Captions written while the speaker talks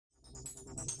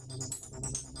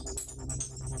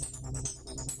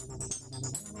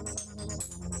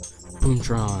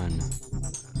Boomtron.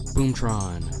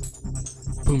 Boomtron.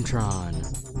 Boomtron.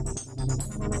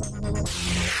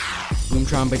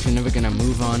 Boomtron, but you're never gonna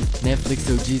move on. Netflix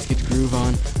OGs get the groove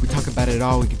on. We talk about it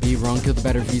all, we could be wrong. Kill the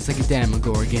better views like a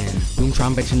Demogorgon.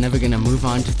 Boomtron, but you're never gonna move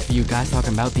on. Just a few guys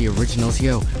talking about the originals.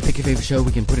 Yo, pick your favorite show,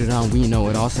 we can put it on. We know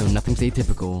it also, nothing's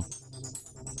atypical.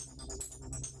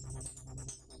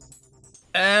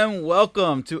 And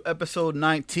welcome to episode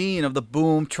 19 of the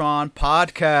Boomtron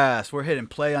podcast. We're hitting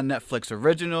play on Netflix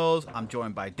originals. I'm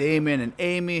joined by Damon and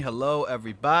Amy. Hello,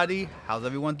 everybody. How's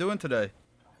everyone doing today?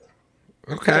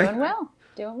 Okay.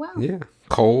 Doing well. Yeah.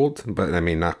 Cold, but I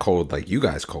mean, not cold like you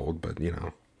guys cold, but you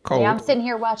know, cold. Yeah, I'm sitting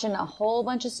here watching a whole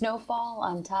bunch of snowfall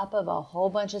on top of a whole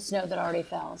bunch of snow that already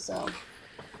fell, so.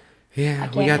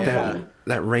 Yeah, we got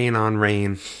that rain on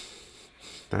rain.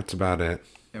 That's about it.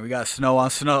 And we got snow on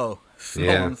snow.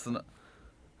 Yeah.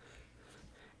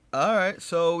 All right,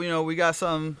 so we got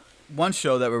one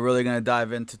show that we're really gonna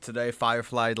dive into today,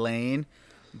 Firefly Lane.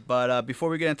 But before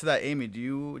we get into that, Amy,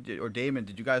 or Damon,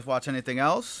 did you guys watch anything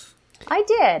else? I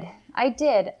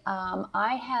did.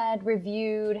 I had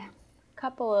reviewed a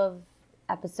couple of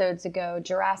episodes ago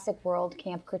Jurassic World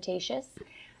Camp Cretaceous,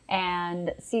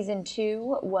 and season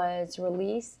 2 was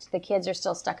released. The kids are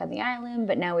still stuck on the island,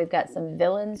 but now we've got some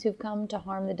villains who've come to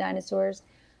harm the dinosaurs.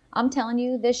 I'm telling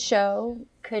you, this show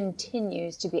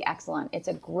continues to be excellent. It's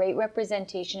a great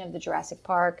representation of the Jurassic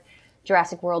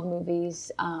World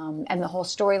movies, and the whole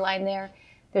storyline there.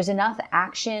 There's enough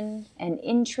action and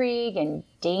intrigue and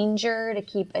danger to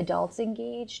keep adults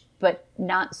engaged, but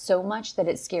not so much that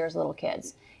it scares little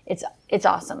kids. It's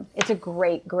awesome. It's a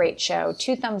great, great show.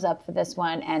 2 thumbs up for this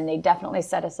one, and they definitely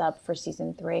set us up for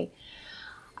season 3.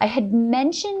 I had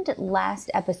mentioned last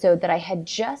episode that I had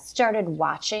just started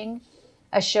watching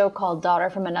a show called Daughter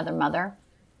from Another Mother.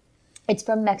 It's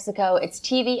from Mexico. It's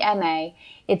TVMA.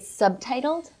 It's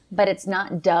subtitled, but it's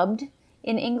not dubbed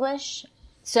in English.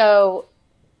 So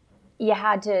you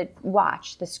had to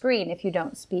watch the screen if you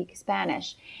don't speak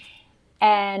Spanish.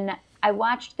 And I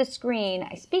watched the screen.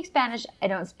 I speak Spanish. I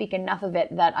don't speak enough of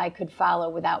it that I could follow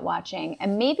without watching.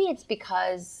 And maybe it's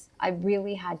because I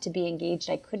really had to be engaged.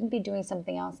 I couldn't be doing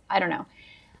something else. I don't know.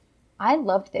 I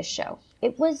loved this show.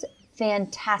 It was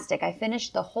fantastic. I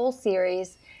finished the whole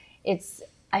series.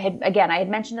 I had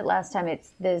mentioned it last time.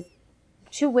 It's the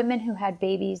 2 women who had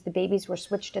babies. The babies were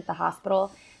switched at the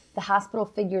hospital. The hospital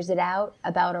figures it out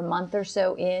about a month or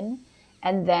so in,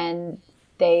 and then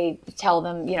they tell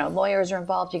them, lawyers are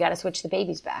involved, you got to switch the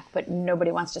babies back, but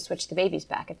nobody wants to switch the babies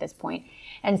back at this point.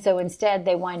 And so instead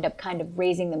they wind up kind of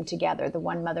raising them together. The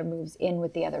one mother moves in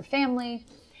with the other family.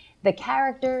 The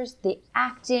characters, the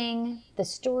acting, the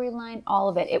storyline, all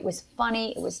of it. It was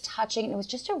funny, it was touching, it was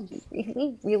just a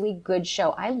really, really good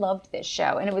show. I loved this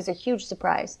show, and it was a huge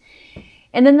surprise.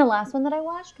 And then the last one that I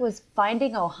watched was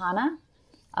Finding Ohana.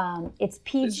 It's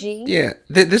PG. Yeah,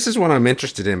 this is what I'm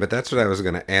interested in, but that's what I was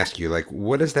going to ask you. Like,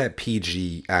 what does that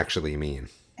PG actually mean?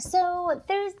 So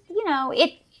there's,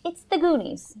 it's the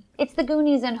Goonies. It's the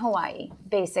Goonies in Hawaii,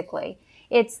 basically.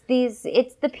 It's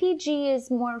the PG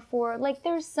is more for, like,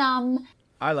 there's some...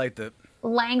 I liked it.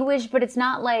 ...language, but it's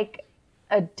not, like,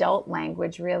 adult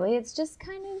language, really. It's just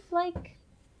kind of, like,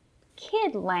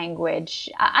 kid language.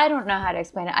 I don't know how to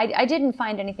explain it. I didn't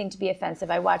find anything to be offensive.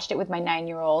 I watched it with my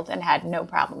 9-year-old and had no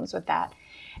problems with that.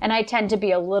 And I tend to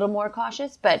be a little more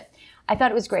cautious, but I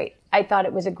thought it was great. I thought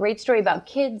it was a great story about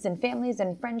kids and families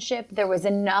and friendship. There was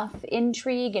enough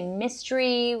intrigue and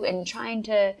mystery and trying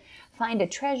to find a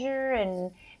treasure, and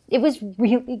it was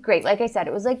really great. Like I said,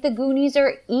 it was like the Goonies,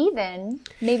 or even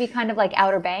maybe kind of like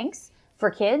Outer Banks for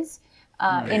kids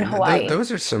in Hawaii.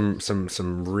 Those are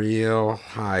some real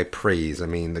high praise. I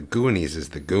mean, the Goonies is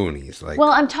the Goonies. Like,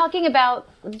 well, I'm talking about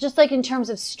just like in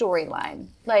terms of storyline,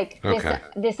 like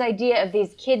this idea of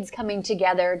these kids coming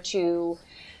together to,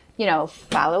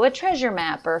 follow a treasure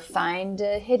map or find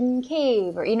a hidden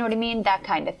cave, or, you know what I mean? That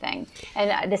kind of thing.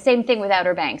 And the same thing with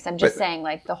Outer Banks. I'm just saying,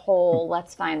 like, the whole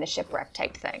let's find the shipwreck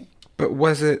type thing. But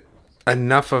was it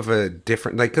enough of a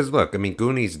different, like, because look, I mean,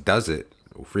 Goonies does it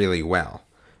really well.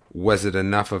 Was it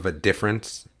enough of a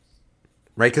difference?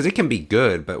 Right? Because it can be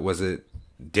good, but was it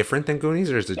different than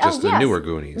Goonies, or is it just the newer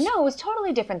Goonies? No, it was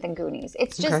totally different than Goonies.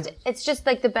 It's just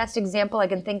like the best example I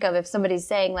can think of if somebody's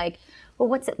saying, like, well,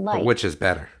 what's it like? But which is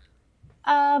better?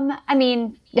 I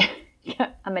mean,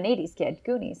 I'm an 80s kid,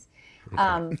 Goonies.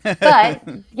 Okay. But,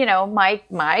 my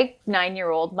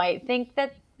 9-year-old might think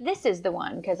that this is the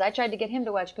one, because I tried to get him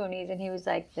to watch Goonies, and he was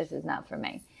like, this is not for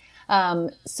me.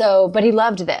 But he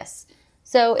loved this.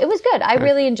 So it was good. I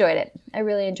really enjoyed it.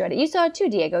 You saw it too,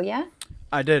 Diego, yeah?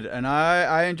 I did, and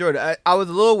I enjoyed it. I was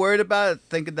a little worried about it,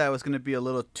 thinking that it was going to be a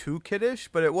little too kiddish,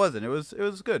 but it wasn't. It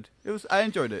was good. I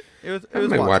enjoyed it. It I was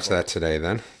might watch watchable. that today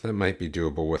then. That might be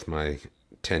doable with my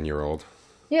 10-year-old.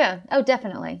 Yeah. Oh,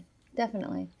 definitely.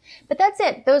 Definitely. But that's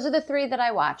it. Those are the three that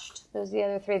I watched. Those are the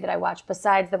other three that I watched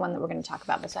besides the one that we're going to talk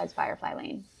about, besides Firefly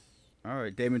Lane. All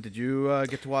right, Damon, did you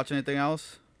get to watch anything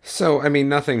else? So, I mean,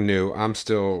 nothing new. I'm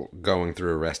still going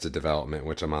through Arrested Development,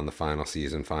 which I'm on the final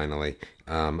season finally.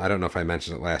 I don't know if I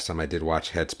mentioned it last time. I did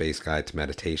watch Headspace Guide to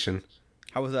Meditation.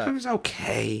 How was It that? was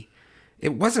okay.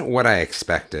 It wasn't what I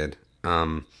expected.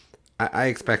 I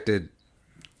expected.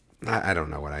 I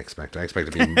don't know what I expected. I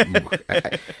expected to be.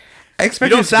 I You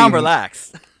expected don't it to sound be,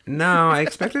 relaxed. No, I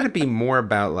expected it to be more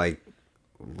about like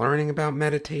learning about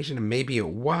meditation, and maybe it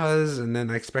was. And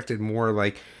then I expected more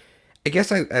like. I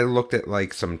guess I looked at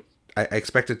like some. I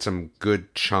expected some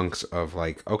good chunks of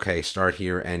like, okay, start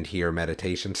here, end here,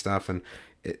 meditation stuff, and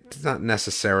it's not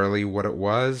necessarily what it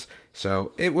was.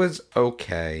 So it was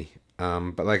okay.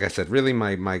 But like I said, really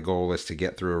my goal is to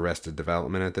get through Arrested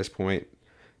Development at this point,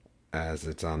 as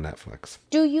it's on Netflix.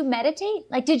 Do you meditate?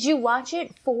 Like, did you watch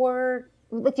it for,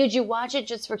 like, did you watch it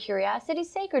just for curiosity's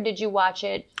sake, or did you watch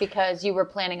it because you were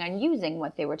planning on using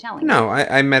what they were telling you? No,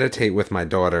 I meditate with my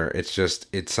daughter. It's just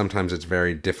sometimes it's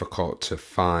very difficult to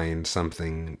find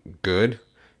something good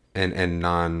and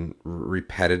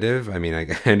non-repetitive. I mean, I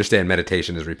understand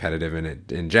meditation is repetitive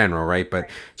in general, right? But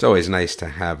it's always nice to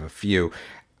have a few.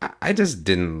 I just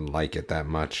didn't like it that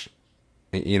much.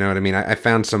 You know what I mean? I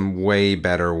found some way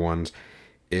better ones,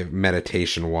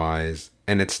 meditation wise,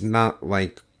 and it's not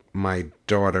like my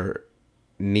daughter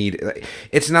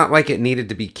it's not like it needed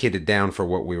to be kidded down for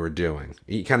what we were doing.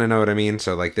 You kind of know what I mean?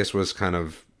 So like this was kind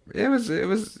of it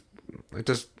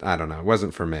just I don't know, it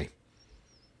wasn't for me.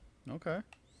 Okay.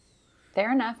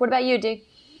 Fair enough. What about you, D?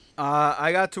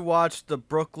 I got to watch the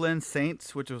Brooklyn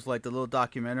Saints, which was like the little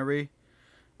documentary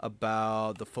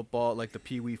about the football, like the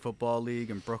Pee Wee Football League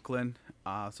in Brooklyn.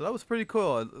 So that was pretty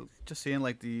cool. Just seeing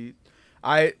like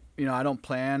I don't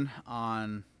plan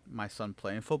on my son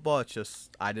playing football. It's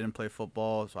just I didn't play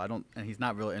football, so I don't, and he's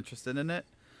not really interested in it.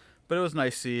 But it was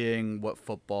nice seeing what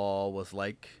football was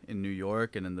like in New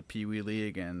York and in the Pee Wee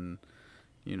League, and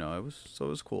it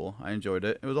was cool. I enjoyed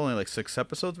it. It was only like 6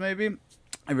 episodes, maybe.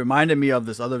 It reminded me of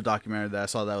this other documentary that I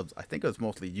saw I think it was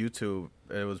mostly YouTube.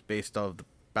 It was based off the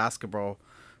basketball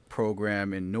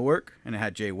program in Newark, and it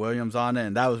had Jay Williams on it,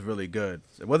 and that was really good.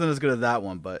 It wasn't as good as that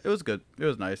one, but it was good. It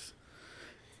was nice.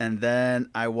 And then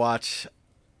I watched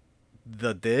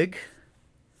The Dig,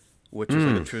 which is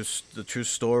like the true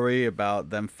story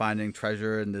about them finding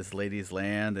treasure in this lady's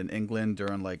land in England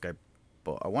during like I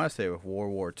want to say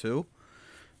World War II,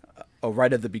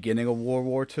 right at the beginning of World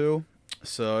War II.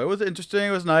 So it was interesting.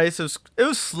 It was nice. It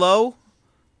was slow,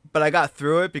 but I got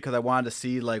through it because I wanted to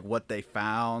see like what they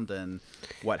found and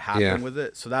what happened with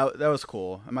it. So that was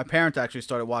cool. And my parents actually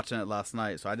started watching it last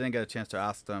night, so I didn't get a chance to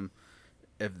ask them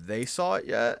if they saw it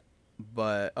yet,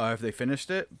 or if they finished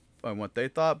it and what they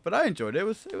thought. But I enjoyed it.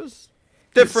 It was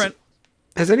different.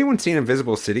 Has anyone seen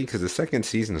Invisible City? Because the second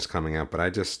season is coming out, but I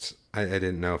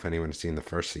didn't know if anyone had seen the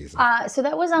first season. So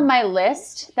that was on my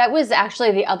list. That was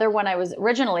actually the other one I was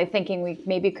originally thinking we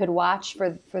maybe could watch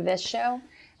for this show.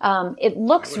 It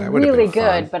looks really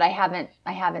good, but I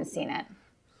haven't seen it.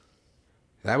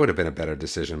 That would have been a better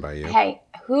decision by you. Hey,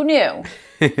 who knew?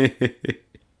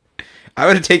 I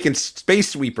would have taken Space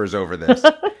Sweepers over this.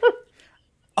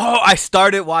 Oh, I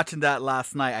started watching that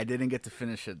last night. I didn't get to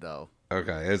finish it though.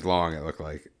 Okay, it was long. It looked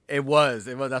like it was.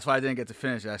 That's why I didn't get to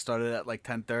finish it. I started at like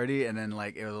 10:30, and then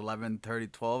like it was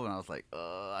 11:30, 12, and I was like,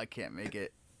 I can't make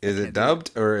it. Is it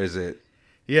dubbed or is it?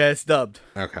 Yeah, it's dubbed.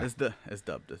 Okay. It's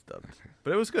dubbed.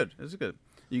 But it was good. It was good.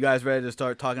 You guys ready to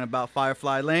start talking about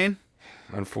Firefly Lane?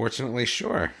 Unfortunately,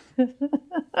 sure.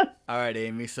 All right,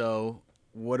 Amy. So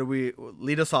what do we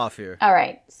lead us off here? All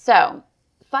right. So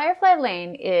Firefly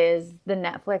Lane is the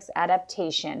Netflix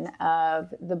adaptation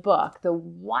of the book, the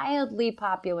wildly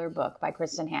popular book by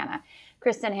Kristen Hanna.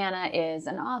 Kristen Hanna is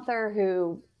an author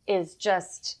who is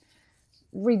just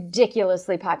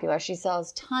ridiculously popular. She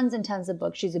sells tons and tons of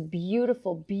books. She's a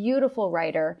beautiful, beautiful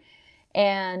writer.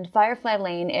 And Firefly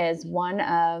Lane is one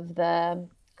of the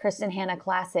Kristen Hanna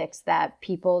classics that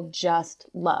people just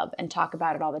love and talk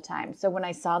about it all the time. So when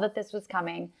I saw that this was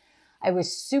coming, I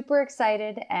was super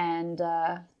excited and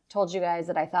told you guys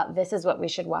that I thought this is what we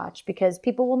should watch because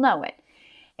people will know it.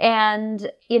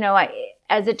 And,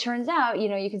 as it turns out,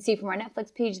 you can see from our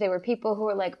Netflix page, there were people who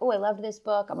were like, oh, I loved this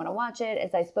book. I'm going to watch it.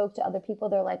 As I spoke to other people,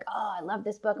 they're like, oh, I love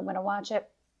this book. I'm going to watch it.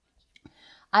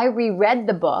 I reread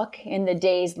the book in the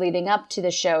days leading up to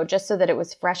the show just so that it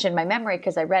was fresh in my memory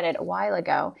because I read it a while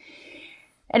ago.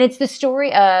 And it's the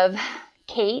story of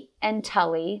Kate and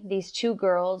Tully, these two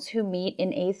girls who meet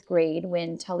in 8th grade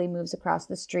when Tully moves across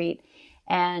the street,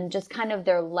 and just kind of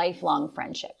their lifelong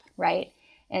friendship, right?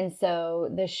 And so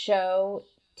the show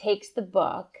takes the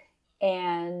book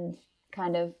and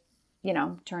kind of,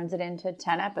 turns it into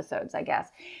 10 episodes, I guess.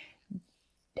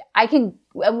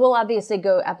 We'll obviously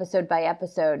go episode by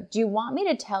episode. Do you want me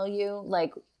to tell you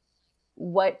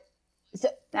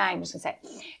I'm just gonna say,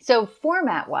 so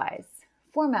format wise,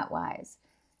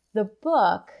 the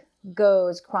book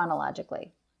goes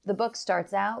chronologically. The book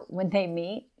starts out when they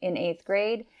meet in 8th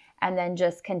grade and then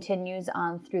just continues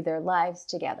on through their lives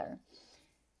together.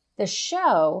 The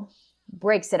show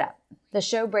breaks it up.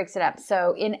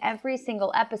 So in every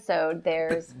single episode,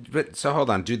 there's... But so hold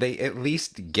on. Do they at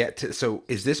least get to... So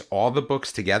is this all the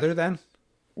books together then?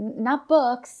 Not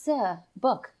books.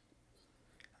 Book.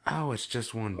 Oh, it's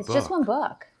just one book. It's just one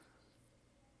book.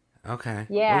 Okay.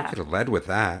 Yeah. Well, you could have led with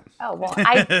that. Oh, well,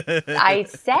 I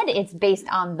said it's based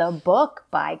on the book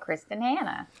by Kristen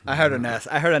Hanna. I heard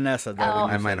Anessa.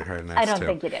 I might have heard that I don't too.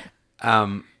 think you did.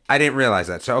 I didn't realize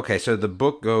that. So, okay, so the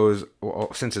book goes...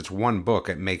 Well, since it's one book,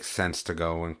 it makes sense to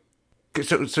go and...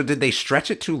 So did they stretch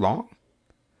it too long?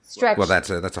 Stretch. Well,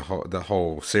 the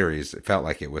whole series. It felt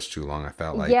like it was too long. I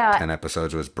felt like 10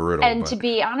 episodes was brutal. And to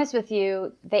be honest with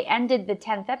you, they ended the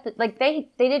 10th episode. Like, they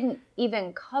didn't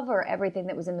even cover everything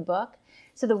that was in the book.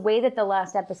 So the way that the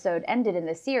last episode ended in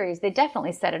the series, they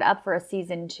definitely set it up for a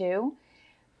season 2.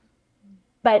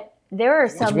 But there are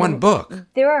some... It's one book.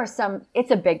 There are some...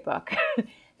 It's a big book.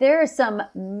 There are some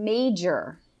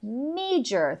major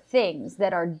things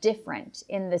that are different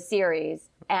in the series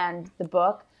and the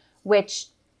book, which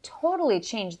totally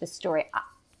changed the story.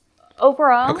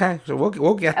 Overall... Okay, so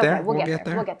we'll get there. Okay, we'll get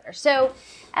there. So,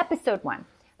 episode 1.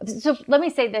 So, let me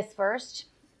say this first.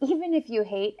 Even if you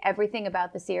hate everything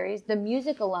about the series, the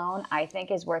music alone, I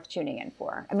think, is worth tuning in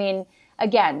for. I mean,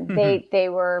 again, they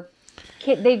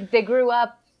grew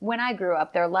up when I grew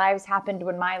up. Their lives happened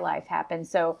when my life happened.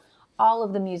 So, all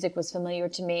of the music was familiar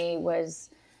to me, was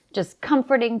just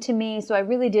comforting to me. So, I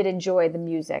really did enjoy the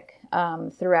music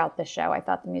throughout the show. I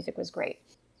thought the music was great.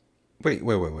 Wait.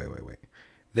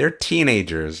 They're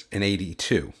teenagers in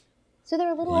 82. So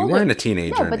they're a little You older. weren't a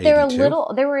teenager in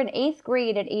 82. They were in 8th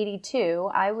grade at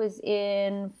 82. I was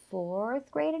in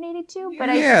 4th grade in 82, but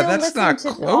I still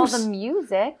listened to all the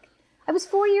music. I was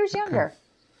 4 years younger.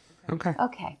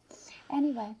 Okay.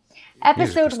 Anyway,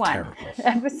 episode 1.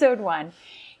 Episode 1.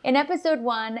 In episode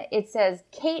 1, it says,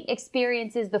 Kate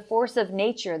experiences the force of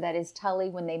nature that is Tully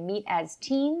when they meet as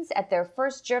teens at their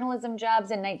first journalism jobs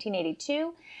in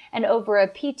 1982 and over a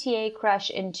PTA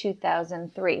crush in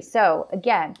 2003. So,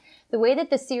 again, the way that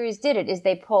the series did it is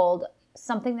they pulled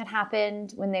something that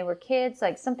happened when they were kids,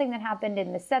 like something that happened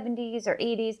in the 70s or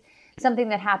 80s, something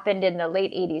that happened in the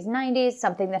late 80s, 90s,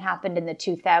 something that happened in the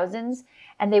 2000s,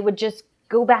 and they would just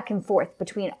go back and forth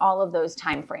between all of those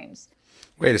time frames.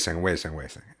 Wait a second.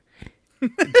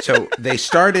 So they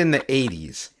start in the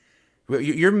 80s.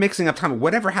 You're mixing up time.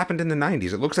 Whatever happened in the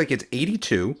 90s? It looks like it's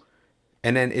 82,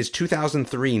 and then is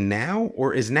 2003 now,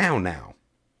 or is now?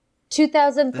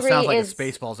 2003 This sounds like is a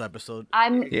Spaceballs episode.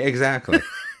 Yeah, exactly.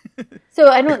 So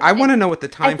I want to know what the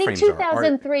time I think frames are.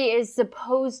 2003 is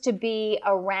supposed to be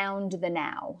around the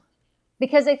now,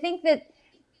 because I think the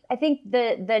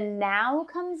now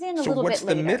comes in a little bit later. So what's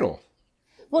the middle?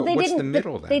 Well, what's the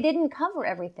middle then? They didn't cover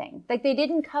everything. Like, they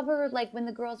didn't cover like when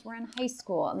the girls were in high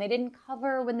school, and they didn't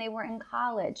cover when they were in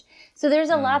college. So there's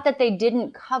a lot that they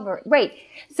didn't cover. Right.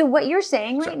 So what you're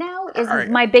saying right now is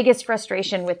my biggest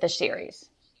frustration with the series.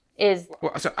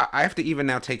 So I have to even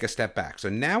now take a step back. So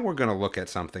now we're going to look at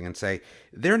something and say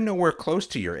they're nowhere close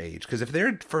to your age, because if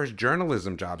their first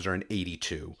journalism jobs are in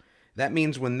 82, that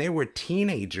means when they were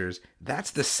teenagers,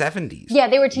 that's the 70s. Yeah,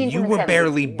 they were teens in the 70s. You were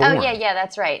barely born. Oh, yeah,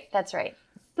 that's right.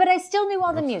 But I still knew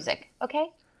all the music, okay?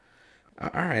 All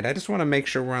right, I just want to make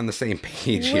sure we're on the same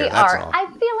page here. That's all. I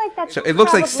feel like that's so it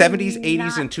looks like probably 70s, 80s,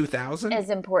 not and 2000? as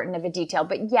important of a detail,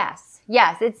 but yes,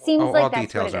 it seems like all that's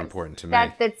details what it are is. important to me.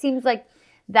 That seems like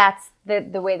that's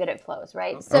the way that it flows,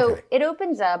 right? So it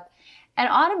opens up, and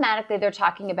automatically they're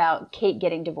talking about Kate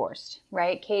getting divorced,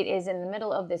 right? Kate is in the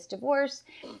middle of this divorce,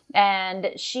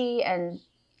 and she and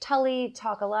Tully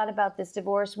talk a lot about this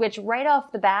divorce, which right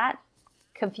off the bat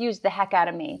confused the heck out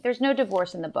of me. There's no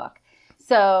divorce in the book.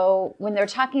 So when they're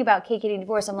talking about Kate getting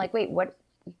divorced, I'm like, wait, what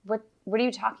are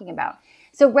you talking about?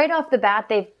 So right off the bat,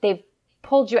 they've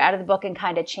pulled you out of the book and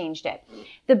kind of changed it.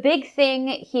 The big thing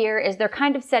here is they're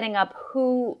kind of setting up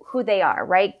who they are,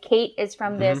 right? Kate is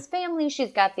from this family.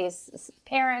 She's got these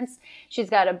parents.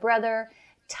 She's got a brother.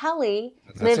 Tully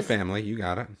That's a family. You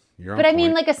got it. You're But on I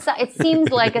mean, point. it seems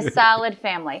like a solid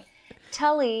family.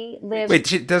 Tully lives. Wait,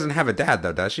 she doesn't have a dad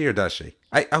though, does she, or does she?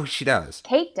 She does.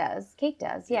 Kate does. Kate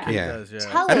does. Yeah. Kate Yeah. does, yeah.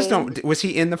 Tully. I just don't. Was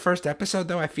he in the first episode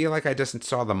though? I feel like I just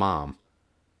saw the mom.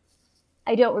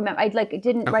 I don't remember. I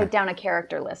didn't Okay. write down a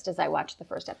character list as I watched the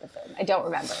first episode. I don't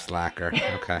remember. Slacker.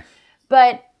 Okay.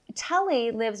 But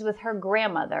Tully lives with her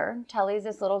grandmother. Tully's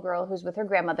this little girl who's with her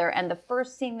grandmother. And the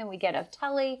first scene that we get of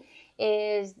Tully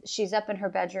is she's up in her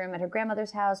bedroom at her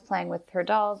grandmother's house playing with her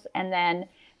dolls. And then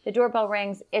the doorbell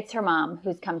rings. It's her mom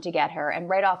who's come to get her. And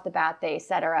right off the bat, they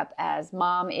set her up as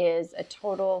mom is a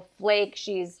total flake.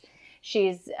 She's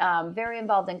very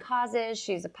involved in causes.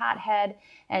 She's a pothead.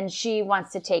 And she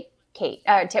wants to take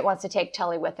wants to take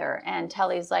Tully with her. And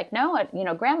Tully's like, no,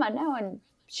 grandma, no. And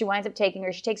she winds up taking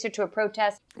her. She takes her to a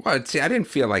protest. Well, see, I didn't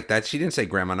feel like that. She didn't say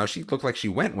grandma. No, she looked like she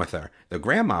went with her. The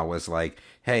grandma was like,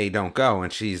 "Hey, don't go,"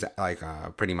 and she's like,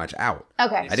 pretty much out.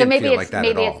 Okay, I so didn't maybe feel it's like that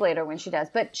maybe at it's all. later when she does.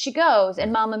 But she goes,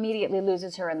 and mom immediately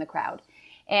loses her in the crowd,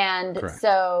 and Correct.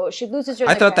 so she loses her.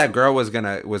 In I the thought crowd. that girl was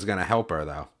gonna help her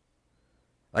though,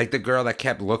 like the girl that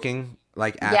kept looking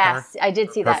like at her. Yes, I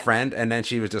did see her that. friend, and then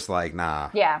she was just like, nah.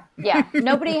 Yeah.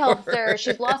 Nobody helps her.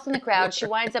 She's lost in the crowd. She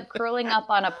winds up curling up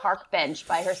on a park bench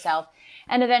by herself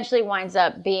and eventually winds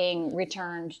up being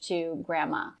returned to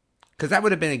grandma. Because that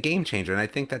would have been a game changer, and I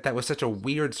think that was such a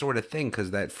weird sort of thing,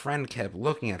 because that friend kept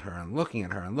looking at her and looking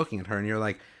at her and looking at her, and you're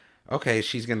like, okay,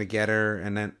 she's going to get her,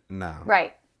 and then, no.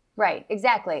 Right,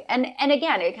 exactly. And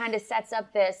again, it kind of sets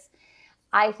up this,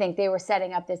 I think they were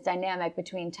setting up this dynamic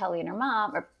between Tully and her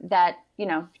mom, or that,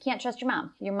 you can't trust your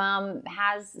mom. Your mom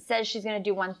says she's going to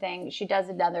do one thing, she does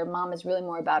another. Mom is really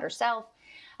more about herself.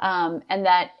 And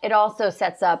that it also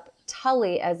sets up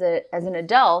Tully as an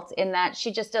adult in that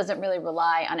she just doesn't really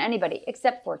rely on anybody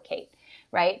except for Kate,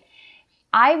 right?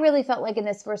 I really felt like in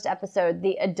this first episode,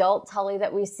 the adult Tully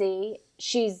that we see,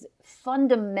 she's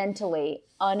fundamentally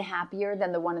unhappier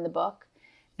than the one in the book.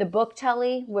 The book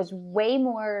Tully was way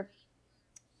more,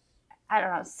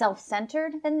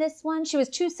 self-centered than this one. She was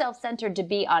too self-centered to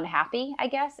be unhappy, I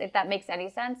guess, if that makes any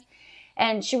sense.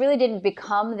 And she really didn't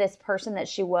become this person that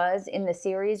she was in the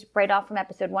series right off from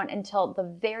episode 1 until the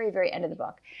very, very end of the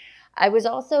book. I was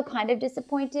also kind of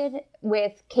disappointed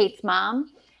with Kate's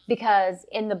mom because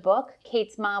in the book,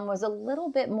 Kate's mom was a little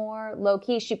bit more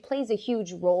low-key. She plays a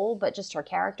huge role, but just her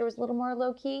character was a little more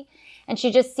low-key. And she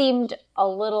just seemed a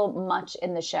little much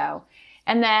in the show.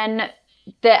 And then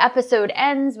the episode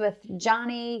ends with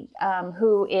Johnny,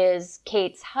 who is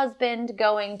Kate's husband,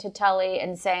 going to Tully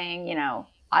and saying,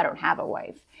 I don't have a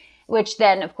wife, which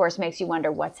then, of course, makes you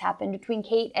wonder what's happened between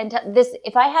Kate and this.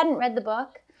 If I hadn't read the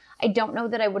book, I don't know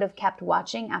that I would have kept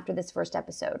watching after this first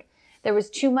episode. There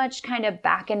was too much kind of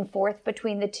back and forth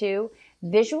between the two.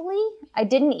 Visually, I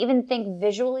didn't even think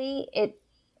visually it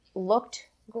looked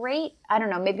great. I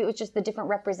don't know. Maybe it was just the different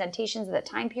representations of the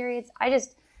time periods. I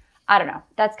don't know.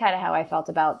 That's kind of how I felt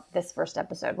about this first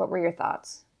episode. What were your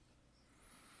thoughts?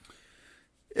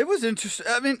 It was interesting.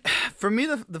 I mean, for me,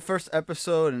 the first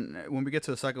episode, and when we get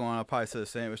to the second one, I'll probably say the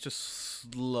same. It was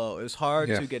just slow. It was hard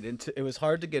to get into. It was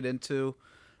hard to get into.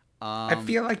 I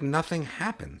feel like nothing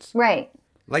happens. Right.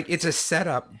 Like, it's a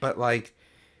setup, but, like,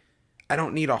 I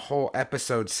don't need a whole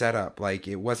episode setup. Like,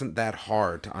 it wasn't that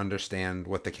hard to understand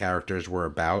what the characters were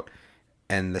about,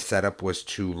 and the setup was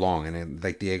too long. And it,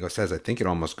 like Diego says, I think it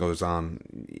almost goes on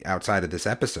outside of this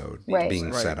episode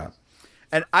being set up.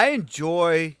 And I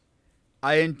enjoyed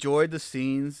the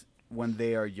scenes when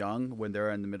they are young, when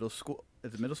they're in the middle school.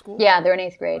 Is it middle school? Yeah, they're in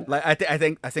 8th grade. Like I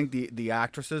think the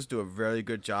actresses do a very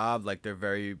good job. Like, they're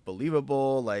very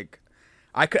believable. Like,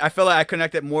 I feel like I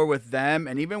connected more with them,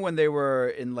 and even when they were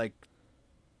in like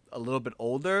a little bit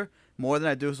older, more than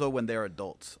I do so when they're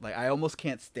adults. Like, I almost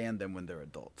can't stand them when they're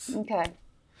adults. Okay.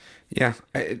 Yeah,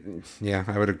 I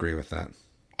would agree with that.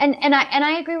 And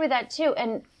I agree with that too.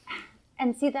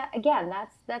 And see that again,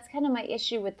 that's kind of my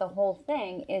issue with the whole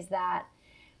thing is that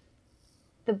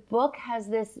the book has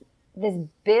this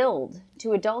build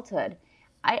to adulthood.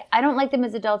 I don't like them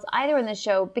as adults either in the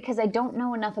show because I don't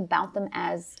know enough about them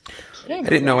as kids. I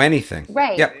didn't know anything.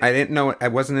 Right. Yep, I didn't know. I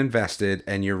wasn't invested,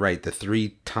 and you're right. The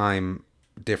 3 time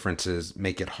differences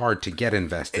make it hard to get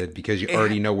invested because you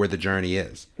already know where the journey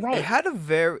is. Right. It had a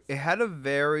very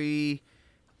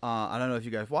I don't know if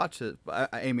you guys watch it, but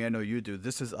Amy, I know you do.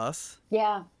 This Is Us.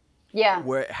 Yeah.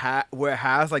 Where it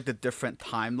has like the different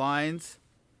timelines.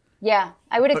 Yeah,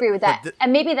 I would agree with that. But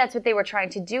And maybe that's what they were trying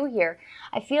to do here.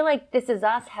 I feel like This Is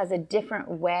Us has a different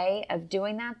way of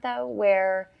doing that, though,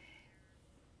 where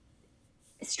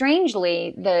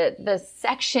strangely the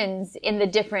sections in the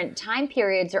different time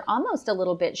periods are almost a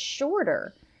little bit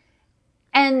shorter.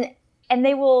 And and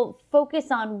they will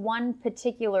focus on one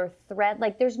particular thread.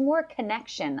 Like there's more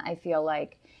connection, I feel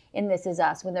like, in This Is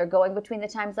Us when they're going between the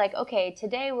times. Like, okay,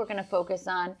 today we're going to focus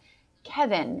on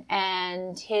Kevin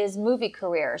and his movie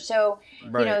career. So,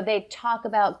 Right. they talk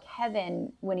about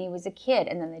Kevin when he was a kid,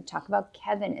 and then they talk about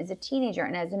Kevin as a teenager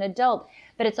and as an adult,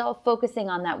 but it's all focusing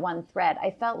on that one thread.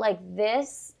 I felt like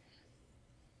this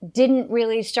didn't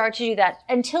really start to do that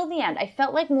until the end. I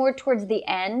felt like more towards the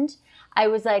end, I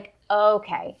was like,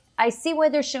 okay, I see why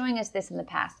they're showing us this in the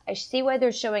past. I see why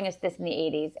they're showing us this in the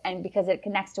 80s, and because it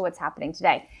connects to what's happening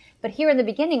today. But here in the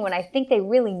beginning, when I think they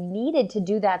really needed to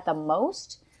do that the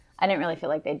most, I didn't really feel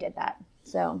like they did that.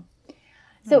 So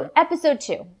episode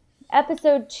 2.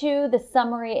 Episode 2, the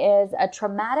summary is a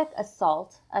traumatic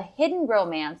assault, a hidden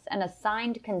romance, and a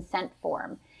signed consent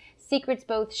form. Secrets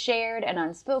both shared and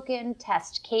unspoken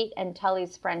test Kate and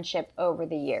Tully's friendship over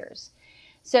the years.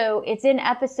 So it's in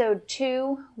episode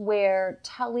 2 where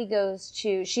Tully goes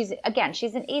to, she's an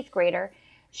 8th grader.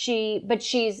 She's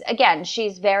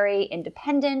very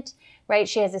independent, right?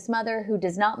 She has this mother who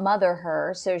does not mother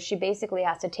her, so she basically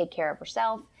has to take care of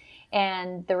herself.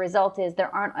 And the result is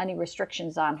there aren't any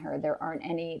restrictions on her.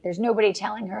 There's nobody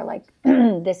telling her like,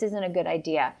 this isn't a good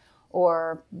idea,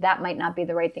 or that might not be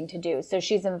the right thing to do. So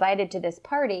she's invited to this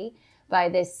party by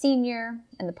this senior,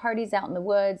 and the party's out in the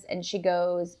woods, and she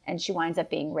goes and she winds up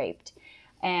being raped.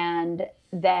 And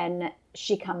then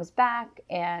she comes back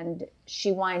and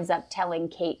she winds up telling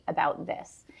Kate about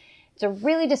this. It's a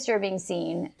really disturbing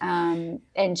scene. And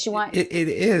it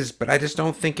is, but I just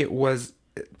don't think it was.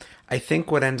 I think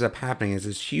what ends up happening is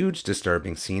this huge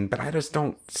disturbing scene, but I just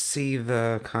don't see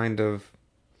the kind of.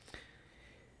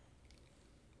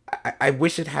 I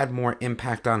wish it had more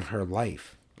impact on her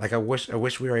life. Like I wish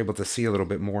we were able to see a little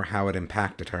bit more how it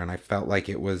impacted her, and I felt like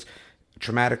it was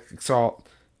traumatic assault,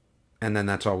 and then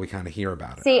that's all we kind of hear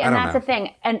about it. See, and that's the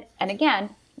thing. And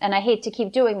again, and I hate to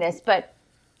keep doing this, but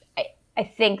I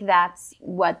think that's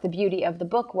what the beauty of the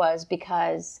book was,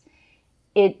 because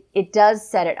it does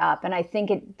set it up, and I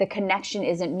think the connection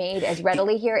isn't made as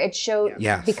readily here. It showed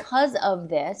because of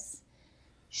this.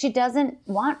 She doesn't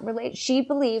want she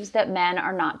believes that men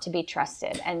are not to be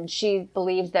trusted, and she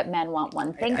believes that men want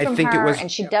one thing from her,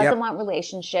 and she doesn't want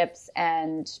relationships,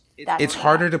 and it's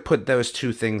harder to put those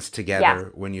two things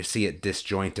together when you see it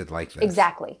disjointed like this.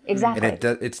 Exactly. And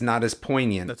it's not as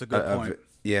poignant. That's a good point.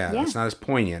 It's not as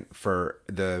poignant for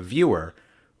the viewer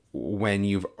when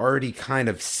you've already kind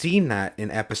of seen that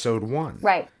in episode 1.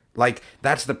 Right. Like,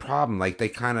 that's the problem. Like, they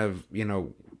kind of,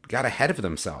 got ahead of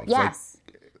themselves. Yes. Like,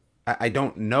 I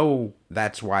don't know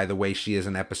that's why the way she is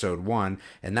in episode 1,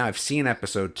 and now I've seen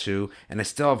episode 2, and I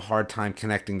still have a hard time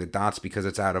connecting the dots because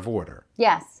it's out of order.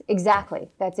 Yes, exactly.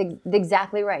 That's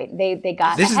exactly right. They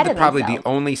got this ahead is of probably themselves. the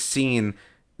only scene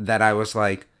that I was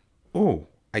like, ooh,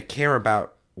 I care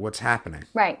about what's happening.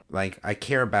 Right. Like, I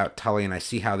care about Tully, and I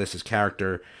see how this is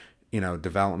character,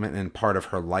 development and part of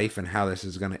her life, and how this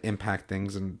is going to impact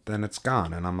things, and then it's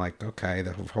gone. And I'm like, okay,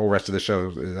 the whole rest of the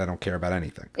show, I don't care about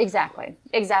anything. Exactly.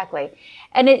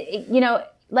 And it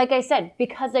like I said,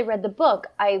 because I read the book,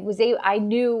 I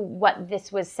knew what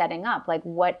this was setting up, like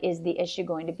what is the issue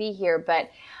going to be here. But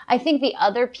I think the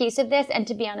other piece of this, and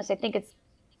to be honest, I think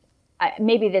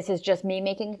maybe this is just me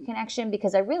making a connection,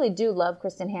 because I really do love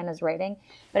Kristen Hanna's writing,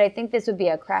 but I think this would be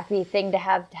a crappy thing to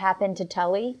have happen to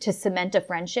Tully to cement a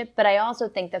friendship. But I also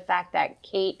think the fact that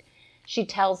she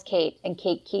tells Kate, and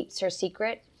Kate keeps her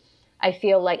secret, I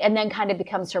feel like, and then kind of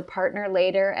becomes her partner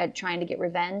later at trying to get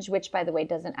revenge, which, by the way,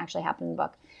 doesn't actually happen in the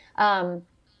book.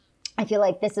 I feel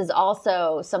like this is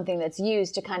also something that's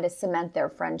used to kind of cement their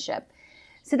friendship.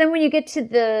 So then when you get to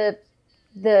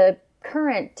the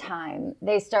current time,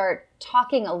 they start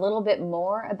talking a little bit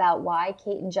more about why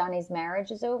Kate and Johnny's marriage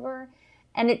is over.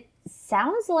 And it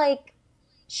sounds like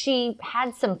she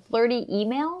had some flirty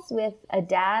emails with a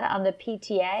dad on the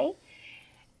PTA.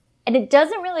 And it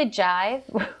doesn't really jive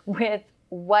with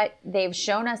what they've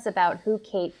shown us about who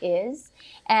Kate is.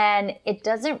 And it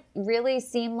doesn't really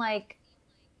seem like,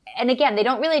 and again, they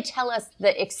don't really tell us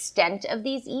the extent of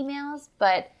these emails,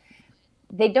 but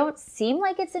they don't seem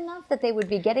like it's enough that they would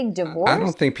be getting divorced. I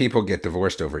don't think people get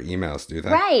divorced over emails, do they?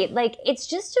 Right. Like, it's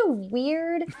just a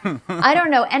weird, I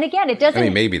don't know. And again, it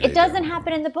doesn't, maybe it doesn't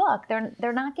happen in the book.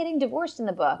 They're not getting divorced in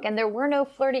the book. And there were no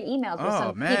flirty emails with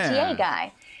some PTA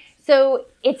guy. So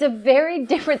it's a very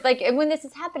different, like, and when this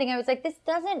is happening, I was like, this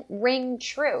doesn't ring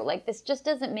true. Like, this just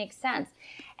doesn't make sense.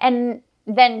 And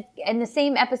then in the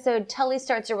same episode, Tully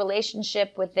starts a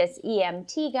relationship with this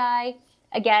EMT guy.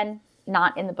 Again,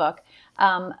 not in the book.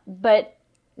 But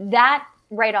that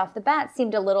right off the bat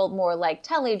seemed a little more like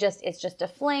Tully, it's just a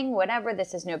fling, whatever,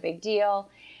 this is no big deal.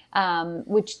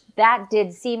 which that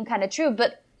did seem kind of true.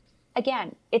 But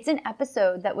again, it's an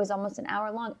episode that was almost an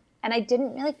hour long, and I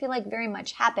didn't really feel like very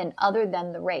much happened other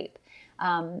than the rape.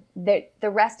 The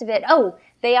rest of it,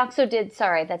 they also did,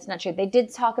 sorry, that's not true. They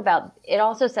did talk about, it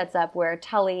also sets up where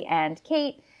Tully and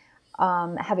Kate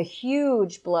have a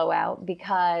huge blowout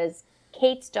because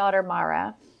Kate's daughter,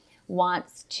 Mara,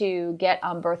 wants to get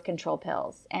on birth control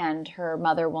pills, and her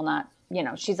mother will not,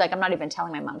 she's like, I'm not even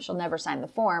telling my mom. She'll never sign the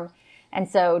form. And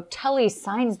so Tully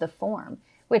signs the form,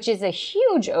 which is a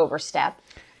huge overstep.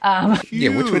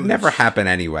 Yeah, which would never happen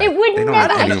anyway. It would they don't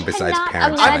never. have anyone besides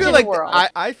parents. I feel like world.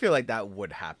 I feel like that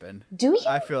would happen. Do you?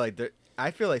 I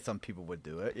feel like some people would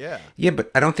do it. Yeah. Yeah, but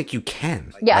I don't think you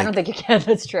can. Yeah, I don't think you can.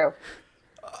 That's true.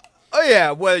 Oh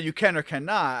yeah, whether you can or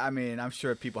cannot. I mean, I'm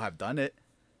sure people have done it.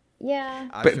 Yeah.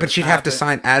 But she'd have to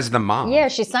sign as the mom. Yeah,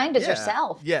 she signed as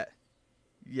herself. Yeah.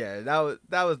 Yeah,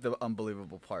 that was the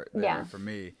unbelievable part there for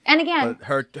me. And again,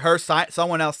 but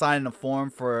someone else signing a form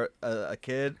for a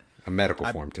kid, a medical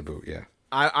form to boot. Yeah,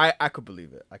 I could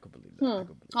believe it. I could believe it.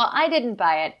 Well, I didn't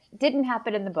buy it. Didn't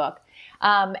happen in the book.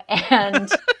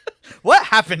 And what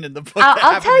happened in the book?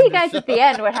 I'll tell you guys at the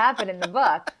end what happened in the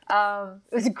book.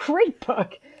 It was a great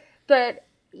book, but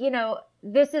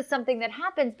this is something that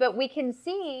happens. But we can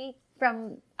see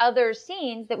from other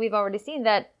scenes that we've already seen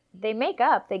that they make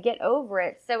up, they get over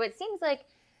it. So it seems like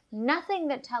nothing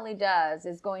that Tully does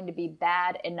is going to be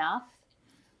bad enough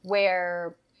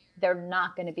where they're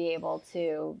not going to be able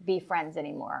to be friends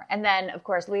anymore. And then, of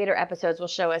course, later episodes will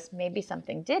show us maybe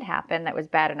something did happen that was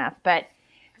bad enough. But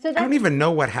so I don't even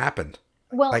know what happened.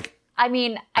 Well, I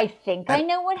mean, I think I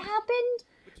know what happened.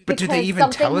 But do they even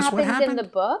tell us what happened happened in the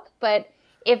book? But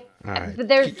if right.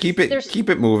 there's keep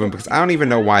it moving, because I don't even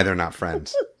know why they're not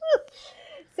friends.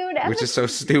 So which is so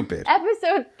stupid.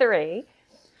 Episode 3,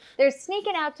 they're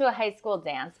sneaking out to a high school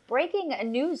dance, breaking a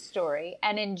news story,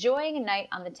 and enjoying a night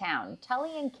on the town.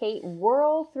 Tully and Kate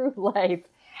whirl through life.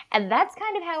 And that's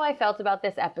kind of how I felt about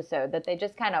this episode, that they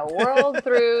just kind of whirled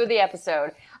through the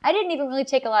episode. I didn't even really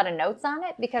take a lot of notes on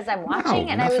it because I'm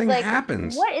watching, and I was like,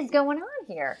 what is going on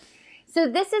here? So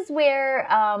this is where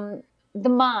the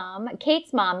mom,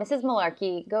 Kate's mom, Mrs.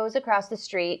 Malarkey, goes across the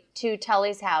street to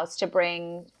Tully's house to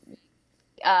bring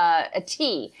a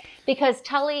tea, because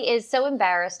Tully is so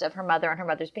embarrassed of her mother and her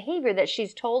mother's behavior that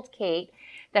she's told Kate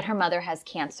that her mother has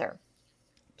cancer.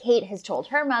 Kate has told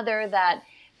her mother that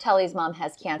Tully's mom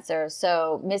has cancer.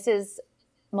 So Mrs.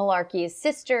 Malarkey's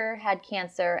sister had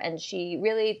cancer, and she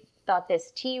really thought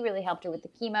this tea really helped her with the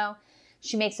chemo.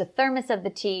 She makes a thermos of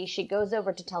the tea. She goes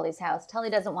over to Tully's house.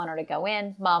 Tully doesn't want her to go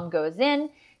in. Mom goes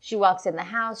in. She walks in the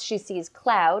house. She sees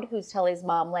Cloud, who's Tully's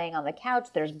mom, laying on the couch.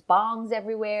 There's bongs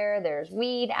everywhere. There's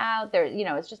weed out.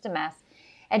 It's just a mess.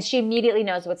 And she immediately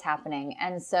knows what's happening.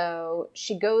 And so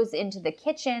she goes into the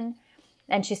kitchen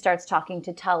and she starts talking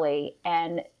to Tully.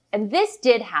 And this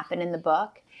did happen in the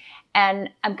book. And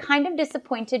I'm kind of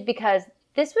disappointed because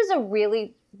this was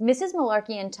Mrs.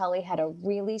 Malarkey and Tully had a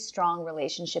really strong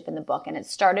relationship in the book. And it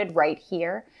started right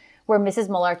here, where Mrs.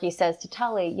 Malarkey says to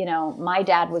Tully, my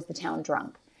dad was the town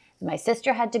drunk. My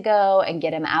sister had to go and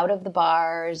get him out of the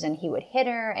bars, and he would hit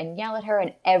her and yell at her,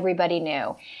 and everybody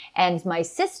knew. And my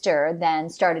sister then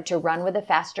started to run with a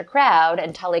faster crowd,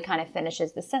 and Tully kind of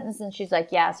finishes the sentence, and she's like,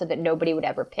 yeah, so that nobody would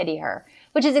ever pity her,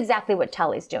 which is exactly what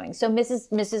Tully's doing. So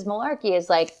Mrs. Malarkey is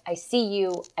like, I see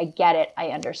you, I get it, I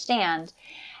understand.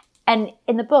 And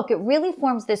in the book, it really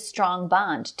forms this strong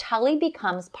bond. Tully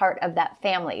becomes part of that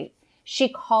family. She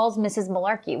calls Mrs.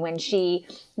 Malarkey when she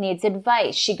needs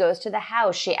advice. She goes to the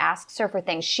house. She asks her for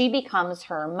things. She becomes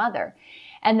her mother.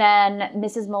 And then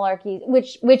Mrs. Malarkey,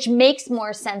 which makes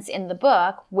more sense in the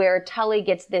book, where Tully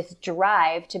gets this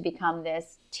drive to become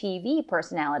this TV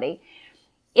personality.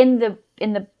 In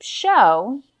the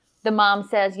show, the mom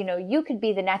says, you could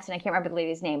be the next, and I can't remember the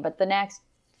lady's name, but the next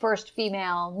first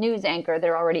female news anchor.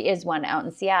 There already is one out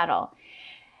in Seattle.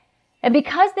 And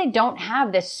because they don't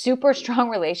have this super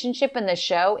strong relationship in the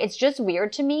show, it's just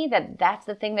weird to me that that's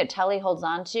the thing that Tully holds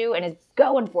on to and is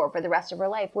going for the rest of her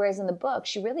life. Whereas in the book,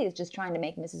 she really is just trying to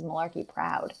make Mrs. Malarkey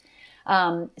proud.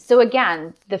 So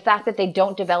again, the fact that they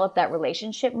don't develop that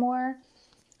relationship more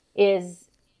is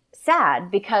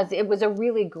sad, because it was a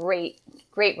really great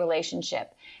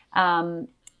relationship. And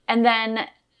then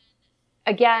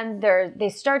again, they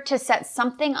start to set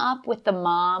something up with the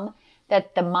mom,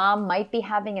 that the mom might be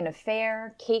having an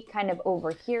affair. Kate kind of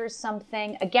overhears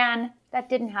something. Again, that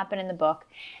didn't happen in the book.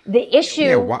 The issue...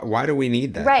 Yeah, why do we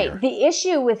need that? Right. Here? The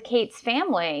issue with Kate's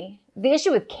family, the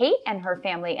issue with Kate and her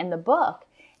family in the book,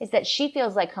 is that she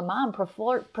feels like her mom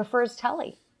prefers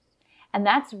Tully. And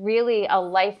that's really a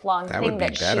lifelong That thing would be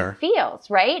that better. she feels,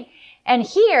 right? And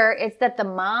here it's that the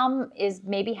mom is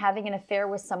maybe having an affair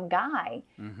with some guy,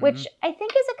 which I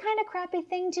think is a kind of crappy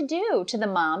thing to do to the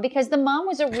mom, because the mom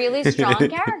was a really strong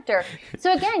character.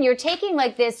 So again, you're taking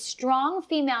like this strong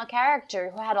female character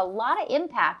who had a lot of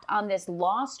impact on this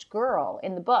lost girl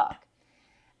in the book,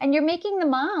 and you're making the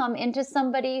mom into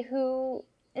somebody who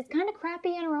is kind of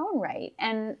crappy in her own right.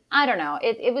 And I don't know,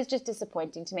 it was just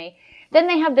disappointing to me. Then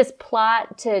they have this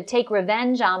plot to take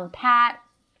revenge on Pat,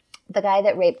 the guy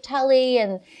that raped Tully,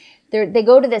 and they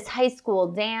go to this high school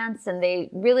dance, and they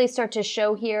really start to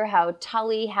show here how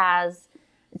Tully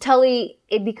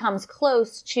it becomes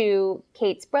close to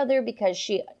Kate's brother because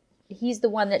he's the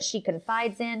one that he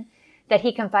confides in that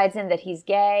he's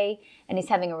gay, and he's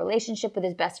having a relationship with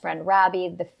his best friend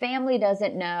Robbie. The family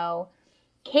doesn't know.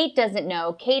 Kate doesn't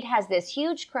know. Kate has this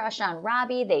huge crush on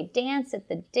Robbie. They dance at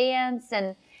the dance,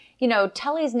 and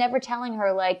Tully's never telling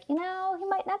her, like, he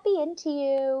might not be into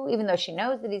you, even though she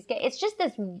knows that he's gay. It's just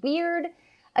this weird,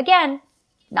 again,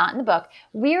 not in the book,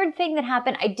 weird thing that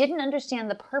happened. I didn't understand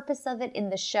the purpose of it in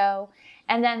the show.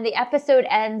 And then the episode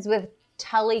ends with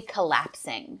Tully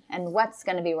collapsing. And what's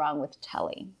going to be wrong with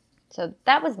Tully? So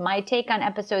that was my take on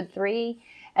episode 3.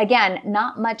 Again,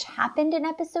 not much happened in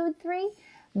episode 3,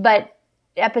 but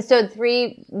episode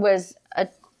 3 was a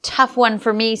tough one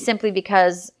for me simply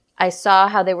because I saw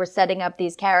how they were setting up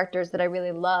these characters that I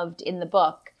really loved in the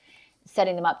book,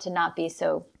 setting them up to not be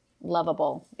so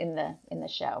lovable in the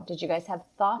show. Did you guys have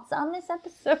thoughts on this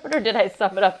episode, or did I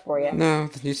sum it up for you?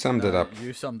 No, you summed it up.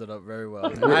 You summed it up very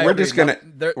well. We're just gonna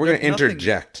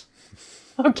interject.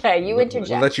 Okay, you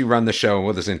interject. We'll let you run the show, and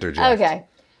we'll just interject. Okay.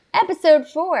 Episode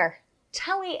 4.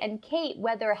 Tully and Kate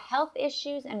weather health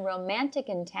issues and romantic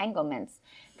entanglements,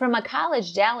 from a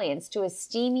college dalliance to a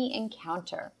steamy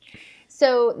encounter.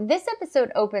 So this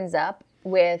episode opens up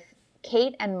with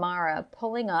Kate and Mara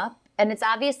pulling up, and it's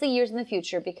obviously years in the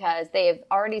future because they have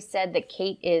already said that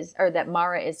that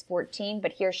Mara is 14,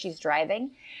 but here she's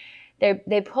driving.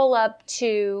 They pull up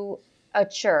to a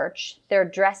church. They're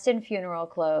dressed in funeral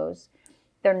clothes.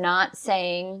 They're not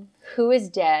saying who is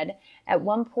dead. At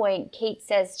one point, Kate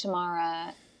says to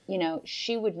Mara,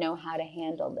 she would know how to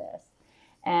handle this.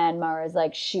 And Mara's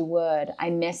like, she would.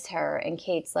 I miss her. And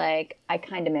Kate's like, I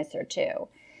kind of miss her too.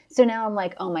 So now I'm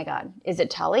like, oh my God, is it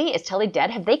Tully? Is Tully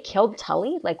dead? Have they killed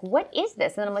Tully? Like, what is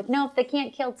this? And then I'm like, nope, they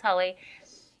can't kill Tully.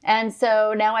 And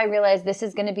so now I realize this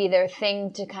is going to be their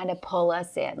thing to kind of pull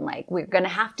us in. Like, we're going to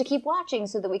have to keep watching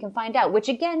so that we can find out, which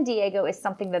again, Diego, is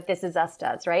something that This Is Us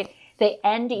does, right? They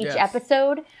end each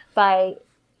episode by,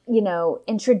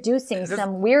 introducing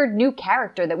some weird new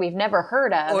character that we've never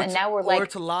heard of. And now we're like...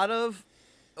 It's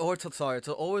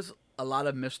always a lot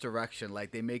of misdirection.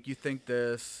 Like, they make you think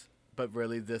this, but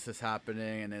really this is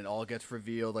happening, and it all gets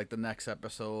revealed like the next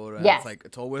episode. And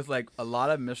it's always like a lot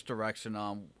of misdirection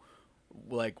on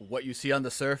like what you see on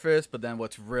the surface, but then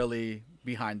what's really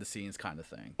behind the scenes kind of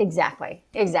thing. Exactly.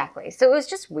 So it was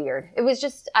just weird. It was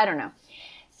just, I don't know.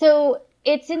 So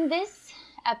it's in this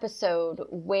episode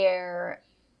where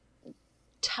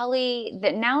Tully,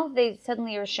 that now they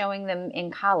suddenly are showing them in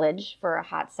college for a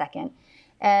hot second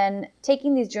and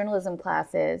taking these journalism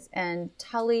classes, and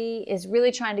Tully is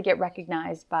really trying to get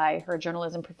recognized by her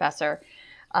journalism professor,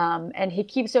 and he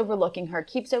keeps overlooking her,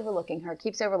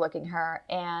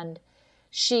 and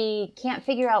she can't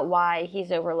figure out why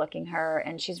he's overlooking her,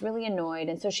 and she's really annoyed.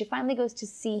 And so she finally goes to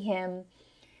see him,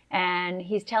 and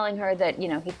he's telling her that,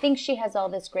 he thinks she has all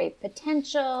this great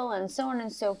potential and so on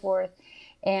and so forth.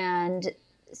 And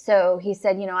so he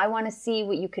said, I want to see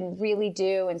what you can really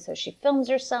do. And so she films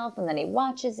herself, and then he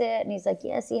watches it, and he's like,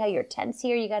 yeah, see how you're tense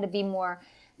here? You got to be more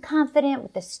confident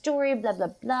with the story, blah, blah,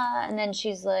 blah. And then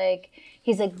he's like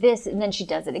this, and then she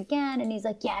does it again, and he's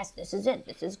like, yes, this is it.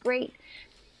 This is great.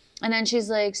 And then she's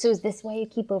like, so is this why you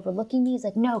keep overlooking me? He's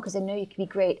like, no, because I know you can be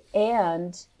great.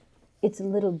 And it's a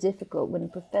little difficult when a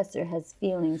professor has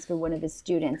feelings for one of his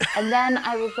students. And then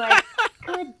I was like,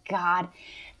 good God.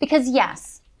 Because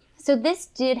yes, so this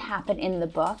did happen in the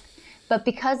book, but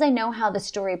because I know how the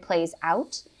story plays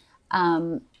out,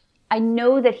 I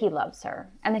know that he loves her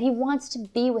and that he wants to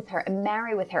be with her and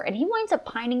marry with her. And he winds up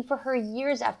pining for her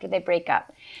years after they break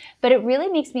up. But it really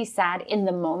makes me sad in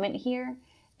the moment here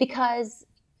because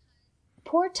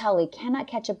poor Tully cannot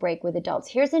catch a break with adults.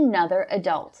 Here's another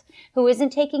adult who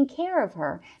isn't taking care of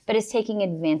her, but is taking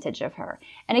advantage of her.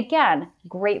 And again,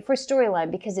 great for storyline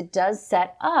because it does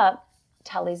set up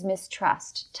Tully's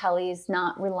mistrust. Tully's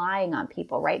not relying on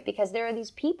people, right? Because there are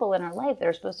these people in her life that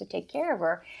are supposed to take care of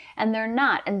her, and they're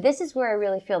not. And this is where I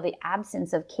really feel the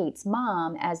absence of Kate's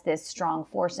mom as this strong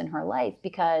force in her life,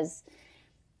 because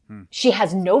She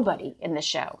has nobody in the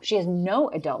show. She has no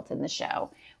adult in the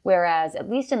show. Whereas, at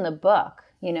least in the book,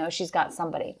 she's got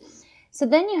somebody. So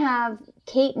then you have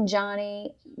Kate and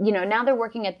Johnny. Now they're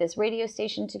working at this radio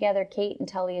station together, Kate and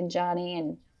Tully and Johnny.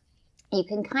 And you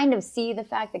can kind of see the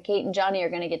fact that Kate and Johnny are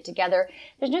going to get together.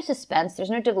 There's no suspense. There's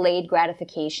no delayed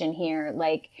gratification here.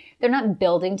 Like, they're not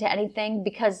building to anything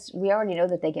because we already know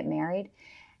that they get married.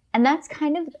 And that's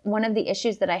kind of one of the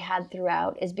issues that I had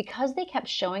throughout, is because they kept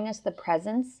showing us the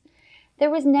presents, there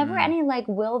was never any like,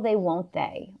 will they, won't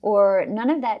they? Or none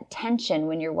of that tension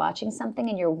when you're watching something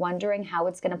and you're wondering how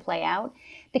it's going to play out,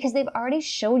 because they've already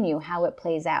shown you how it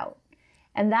plays out.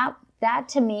 And that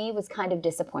to me was kind of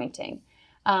disappointing.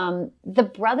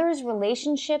 The brothers'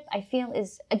 relationship, I feel,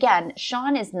 is, again,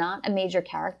 Sean is not a major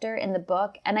character in the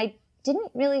book, and I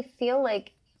didn't really feel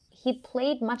like he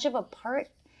played much of a part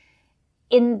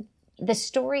in the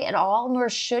story at all, nor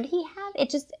should he have.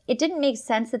 It didn't make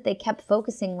sense that they kept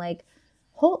focusing like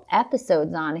whole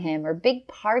episodes on him or big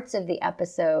parts of the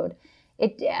episode.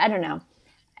 I don't know.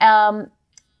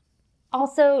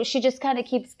 Also, she just kind of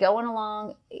keeps going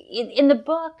along. In the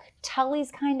book, Tully's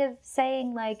kind of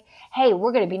saying like, hey,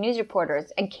 we're going to be news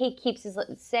reporters. And Kate keeps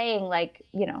saying like,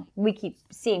 we keep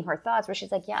seeing her thoughts where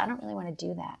she's like, yeah, I don't really want to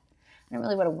do that. I don't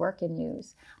really want to work in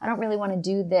news. I don't really want to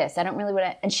do this. I don't really want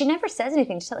to. And she never says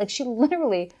anything to Tully. Like, she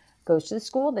literally goes to the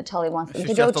school that Tully wants them to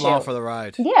go to. She's just along for the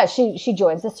ride. Yeah, she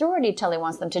joins the sorority Tully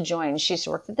wants them to join. She's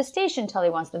worked at the station Tully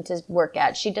wants them to work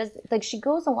at. She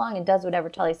goes along and does whatever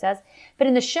Tully says. But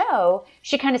in the show,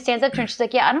 she kind of stands up to her and she's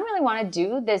like, yeah, I don't really want to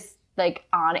do this like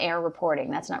on-air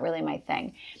reporting. That's not really my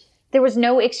thing. There was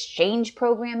no exchange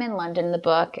program in London in the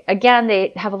book. Again,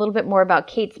 they have a little bit more about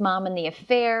Kate's mom and the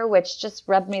affair, which just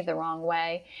rubbed me the wrong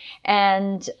way.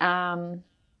 And so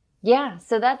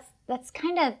that's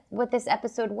kind of what this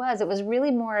episode was. It was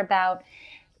really more about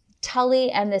Tully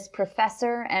and this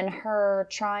professor and her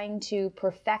trying to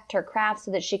perfect her craft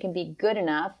so that she can be good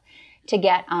enough to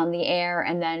get on the air,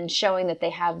 and then showing that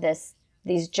they have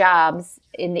these jobs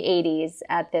in the 80s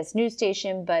at this news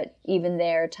station, but even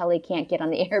there, Tully can't get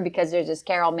on the air because there's this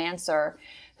Carol Mansour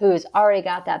who's already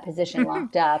got that position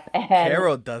locked up. And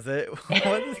Carol does it.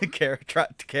 What is it?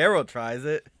 Carol tries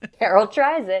it. Carol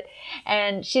tries it,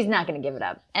 and she's not going to give it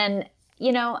up. And,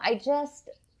 even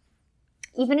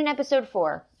in episode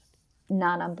 4,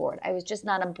 not on board. I was just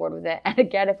not on board with it. And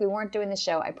again, if we weren't doing the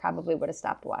show, I probably would have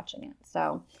stopped watching it.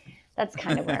 So that's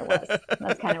kind of where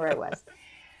I was.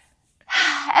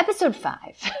 Episode 5.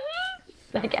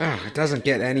 It doesn't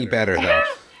get any better, though.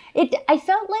 I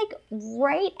felt like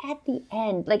right at the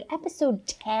end, like episode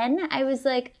 10, I was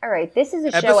like, all right, this is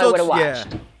a show I would have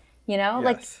watched. Yeah.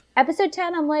 Like episode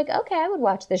 10, I'm like, okay, I would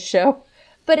watch this show.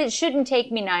 But it shouldn't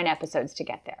take me 9 episodes to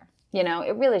get there.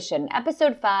 It really shouldn't.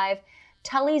 Episode 5,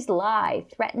 Tully's lie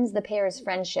threatens the pair's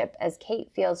friendship as Kate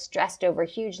feels stressed over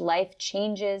huge life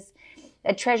changes.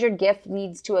 A treasured gift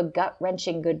leads to a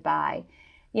gut-wrenching goodbye.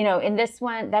 In this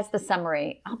one, that's the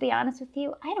summary. I'll be honest with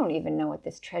you, I don't even know what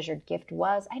this treasured gift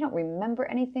was. I don't remember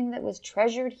anything that was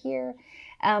treasured here.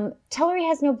 Tully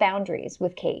has no boundaries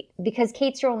with Kate because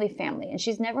Kate's her only family, and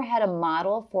she's never had a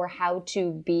model for how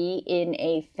to be in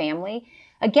a family.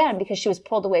 Again, because she was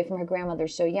pulled away from her grandmother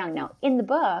so young. Now, in the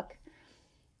book,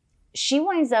 she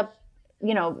winds up,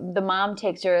 the mom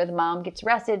takes her, the mom gets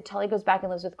arrested, Tully goes back and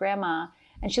lives with grandma,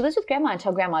 and she lives with grandma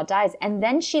until grandma dies, and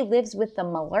then she lives with the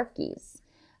Malarkeys.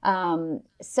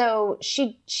 So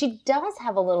she does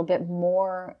have a little bit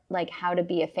more like how to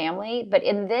be a family, but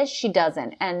in this she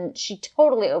doesn't. And she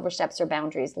totally oversteps her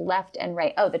boundaries left and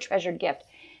right. Oh, the treasured gift.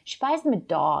 She buys them a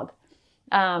dog.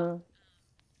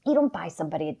 You don't buy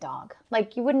somebody a dog.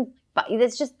 Like you wouldn't buy,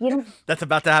 that's just, you don't. That's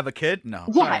about to have a kid? No.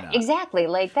 Yeah, exactly.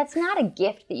 Like that's not a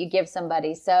gift that you give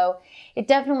somebody. So it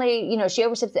definitely, she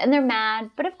oversteps and they're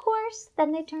mad, but of course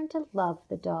then they turn to love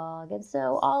the dog. And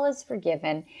so all is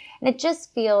forgiven. And it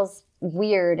just feels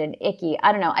weird and icky.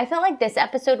 I don't know. I felt like this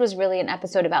episode was really an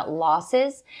episode about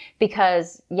losses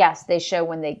because yes, they show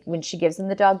when she gives them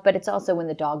the dog, but it's also when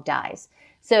the dog dies.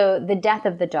 So the death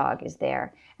of the dog is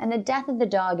there. And the death of the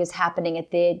dog is happening at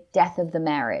the death of the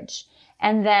marriage.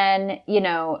 And then,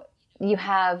 you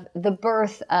have the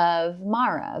birth of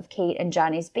Mara, of Kate and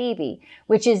Johnny's baby,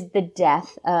 which is the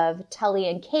death of Tully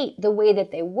and Kate, the way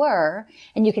that they were.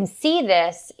 And you can see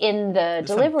this in the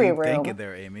delivery room. Deep thinking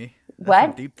there, Amy. That's what?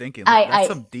 Some deep thinking. That's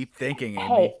some deep thinking, Amy.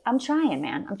 Hey, I'm trying,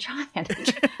 man. I'm trying.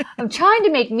 I'm trying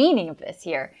to make meaning of this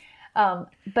here.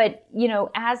 But,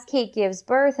 as Kate gives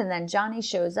birth and then Johnny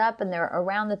shows up and they're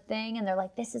around the thing and they're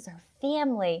like, this is our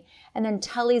family. And then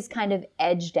Tully's kind of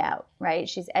edged out, right?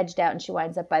 She's edged out and she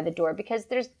winds up by the door because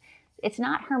it's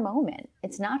not her moment.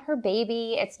 It's not her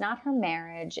baby. It's not her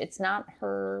marriage. It's not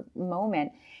her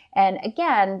moment. And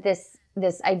again, this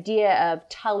idea of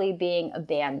Tully being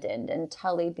abandoned and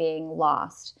Tully being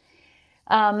lost.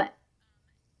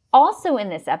 Also in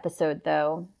this episode,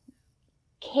 though,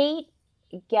 Kate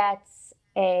gets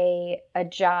a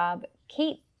job.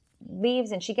 Kate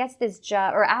leaves and she gets this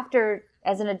job, or after,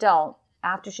 as an adult,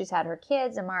 after she's had her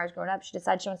kids and Mara's grown up, she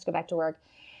decides she wants to go back to work.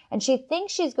 And she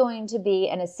thinks she's going to be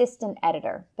an assistant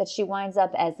editor, but she winds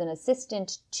up as an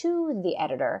assistant to the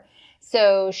editor.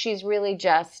 So she's really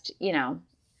just,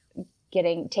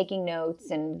 taking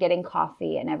notes and getting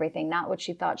coffee and everything, not what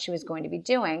she thought she was going to be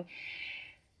doing.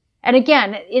 And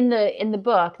again, in the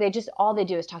book, all they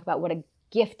do is talk about what a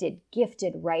gifted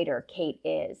writer Kate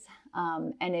is.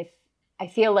 And if I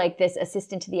feel like this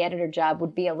assistant to the editor job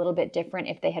would be a little bit different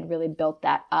if they had really built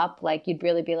that up. Like, you'd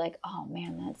really be like, oh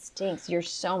man, that stinks. You're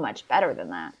so much better than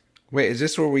that. Wait, is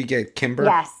this where we get Kimber?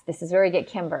 Yes, this is where we get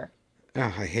Kimber. Oh,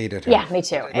 I hated her. Yeah, me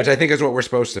too. Which I think is what we're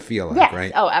supposed to feel like, yes.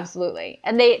 right? Oh, absolutely.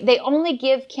 And they only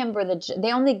give Kimber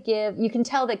you can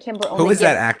tell that Kimber only Who is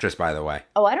that actress, by the way?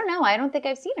 Oh, I don't know. I don't think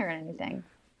I've seen her in anything.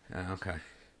 Oh, okay.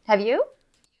 Have you?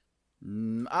 She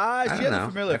has a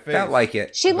familiar face. Felt like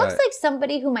it. She looks like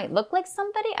somebody who might look like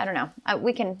somebody. I don't know.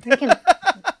 We can.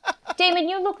 Damon,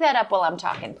 you look that up while I'm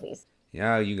talking, please.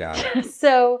 Yeah, you got it.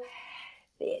 So,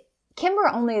 Kimber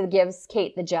only gives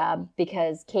Kate the job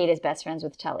because Kate is best friends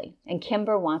with Tully. And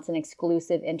Kimber wants an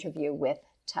exclusive interview with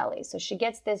Tully. So she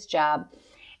gets this job.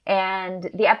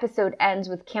 And the episode ends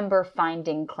with Kimber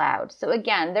finding Cloud. So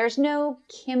again, there's no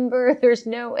Kimber, there's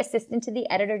no assistant to the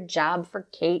editor job for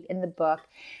Kate in the book.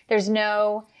 There's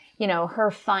no,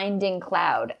 her finding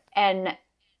Cloud. And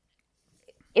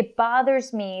it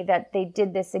bothers me that they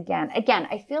did this again. Again,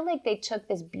 I feel like they took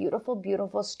this beautiful,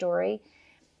 beautiful story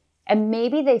and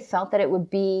maybe they felt that it would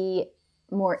be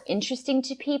more interesting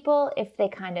to people if they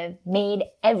kind of made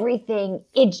everything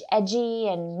edgy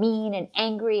and mean and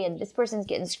angry and this person's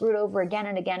getting screwed over again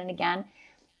and again and again.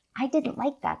 I didn't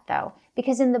like that though,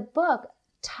 because in the book,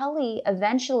 Tully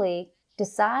eventually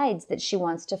decides that she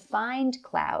wants to find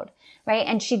Cloud, right?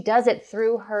 And she does it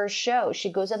through her show. She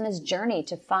goes on this journey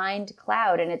to find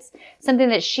Cloud, and it's something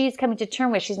that she's coming to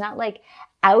terms with. She's not like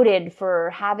outed for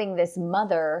having this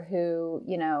mother who,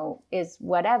 is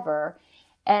whatever.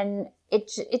 And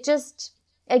it just,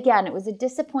 again, it was a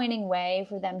disappointing way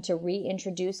for them to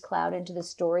reintroduce Cloud into the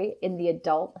story in the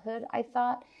adulthood, I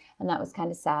thought. And that was kind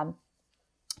of sad.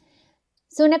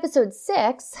 So in episode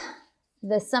 6,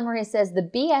 the summary says the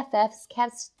BFFs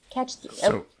catch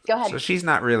go ahead. So she's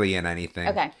not really in anything.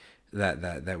 Okay.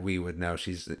 That we would know.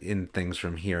 She's in things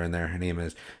from here and there. Her name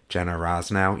is Jenna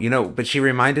Rosnow. But she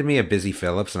reminded me of Busy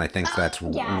Phillips, and I think that's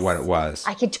yes. what it was.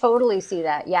 I could totally see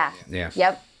that. Yeah. Yeah.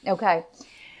 Yep. Okay.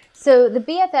 So the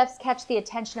BFFs catch the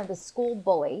attention of the school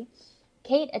bully.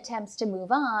 Kate attempts to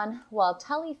move on while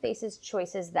Tully faces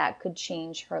choices that could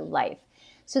change her life.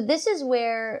 So this is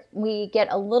where we get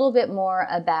a little bit more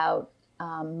about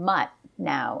Mutt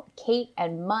now. Kate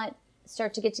and Mutt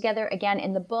start to get together. Again,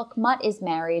 in the book, Mutt is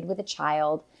married with a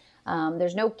child.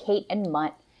 There's no Kate and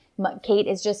Mutt. Kate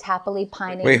is just happily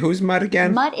pining. Wait, who's Mutt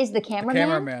again? Mutt is the cameraman. The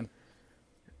cameraman.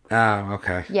 Oh,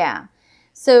 okay. Yeah.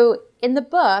 So in the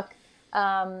book,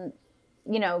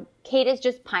 Kate is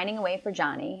just pining away for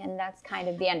Johnny, and that's kind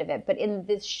of the end of it. But in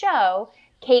this show,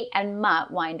 Kate and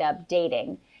Mutt wind up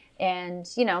dating. And,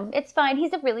 it's fine.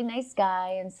 He's a really nice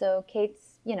guy. And so Kate's,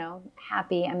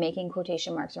 happy. I'm making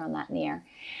quotation marks around that in the air.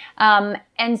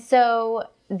 And so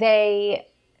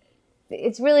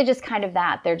it's really just kind of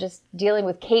that. They're just dealing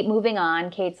with Kate moving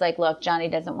on. Kate's like, look, Johnny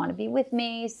doesn't want to be with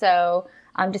me, so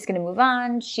I'm just going to move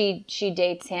on. She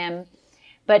dates him.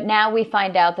 But now we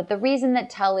find out that the reason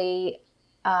that Tully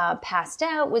passed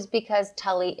out was because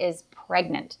Tully is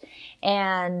pregnant.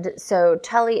 And so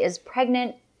Tully is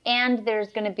pregnant, and there's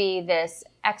going to be this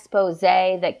expose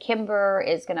that Kimber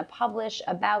is going to publish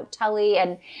about Tully.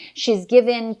 And she's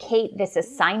given Kate this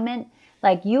assignment,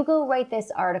 like, you go write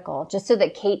this article, just so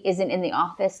that Kate isn't in the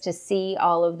office to see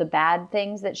all of the bad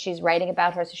things that she's writing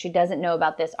about her. So she doesn't know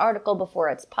about this article before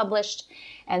it's published.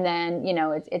 And then,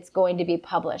 it's going to be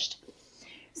published.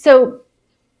 So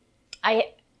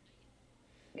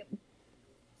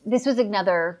this was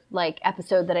another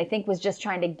episode that I think was just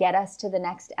trying to get us to the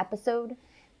next episode,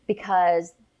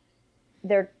 because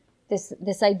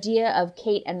this idea of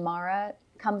Kate and Mara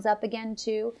comes up again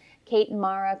too. Kate and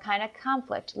Mara kind of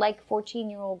conflict like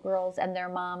 14-year-old girls and their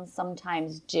moms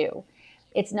sometimes do.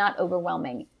 It's not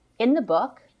overwhelming. In the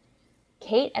book,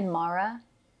 Kate and Mara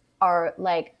are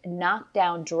like knocked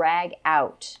down, drag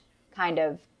out, kind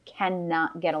of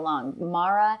cannot get along.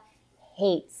 Mara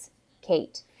hates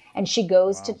Kate. And she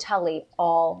goes to Tully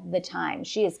all the time.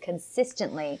 She is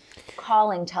consistently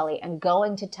calling Tully and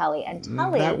going to Tully. And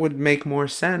Tully... That would make more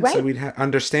sense. Right. So we'd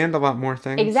understand a lot more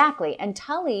things. Exactly. And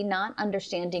Tully not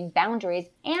understanding boundaries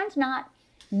and not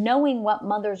knowing what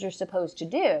mothers are supposed to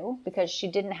do because she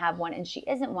didn't have one and she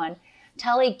isn't one.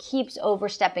 Tully keeps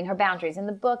overstepping her boundaries. In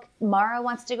the book, Mara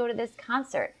wants to go to this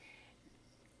concert.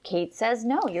 Kate says,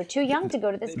 no, you're too young to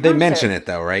go to this concert. They mention it,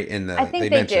 though, right? I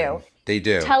think they do. They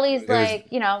do. Tully's like,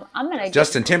 I'm going to...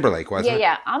 Justin Timberlake, wasn't it?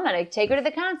 Yeah, I'm going to take her to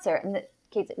the concert. And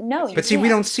Kate said, no, you But see, can't. we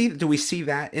don't see... Do we see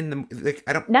that in the...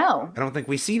 Like, No. I don't think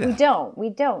we see that.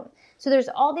 We don't. So there's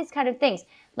all these kind of things.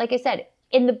 Like I said,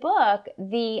 in the book,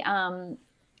 and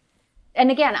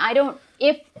again, I don't...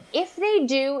 If they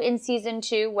do in season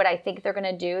 2 what I think they're going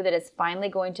to do that is finally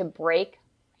going to break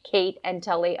Kate and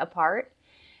Tully apart,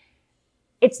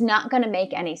 it's not going to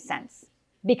make any sense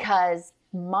because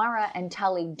Mara and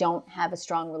Tully don't have a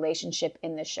strong relationship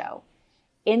in the show.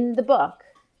 In the book,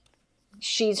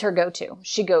 she's her go-to.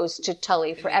 She goes to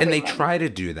Tully for everything. And they try to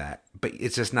do that, but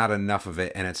it's just not enough of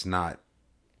it, and it's not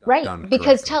right done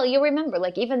because correctly. Tully, you remember,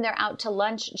 like even they're out to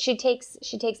lunch. She takes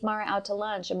Mara out to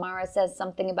lunch, and Mara says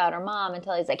something about her mom, and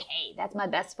Tully's like, "Hey, that's my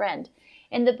best friend."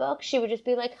 In the book, she would just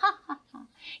be like, ha, ha,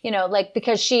 ha. Like,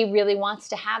 because she really wants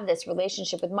to have this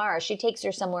relationship with Mara. She takes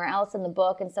her somewhere else in the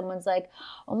book, and someone's like,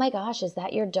 oh my gosh, is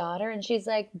that your daughter? And she's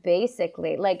like,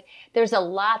 basically. Like, there's a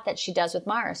lot that she does with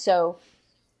Mara. So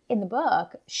in the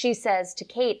book, she says to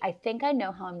Kate, I think I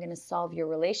know how I'm going to solve your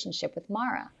relationship with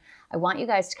Mara. I want you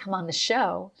guys to come on the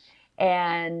show.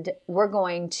 And we're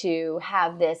going to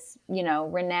have this,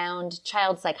 renowned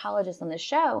child psychologist on the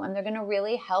show, and they're going to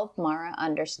really help Mara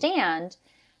understand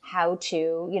how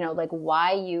to,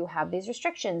 why you have these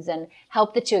restrictions and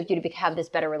help the two of you to have this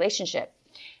better relationship.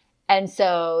 And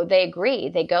so they agree.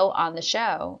 They go on the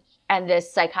show, and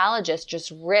this psychologist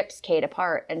just rips Kate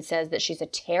apart and says that she's a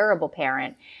terrible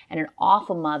parent and an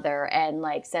awful mother and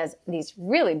says these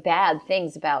really bad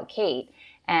things about Kate.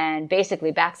 And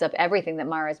basically backs up everything that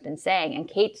Mara's been saying. And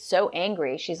Kate's so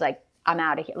angry. She's like, I'm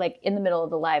out of here. Like in the middle of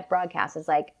the live broadcast, is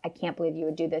like, I can't believe you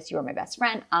would do this. You were my best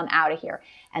friend. I'm out of here.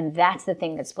 And that's the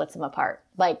thing that splits them apart.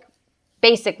 Like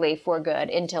basically for good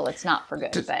until it's not for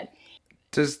good.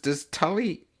 Does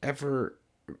Tully ever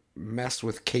mess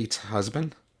with Kate's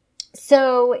husband?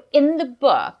 So in the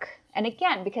book, and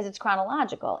again, because it's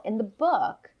chronological, in the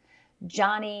book,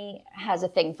 Johnny has a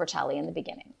thing for Tully in the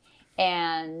beginning.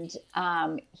 And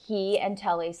he and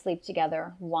Tully sleep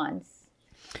together once.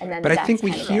 And then but I think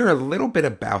we hear a little bit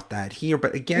about that here.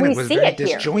 But again, it was very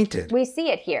disjointed. We see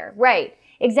it here. Right.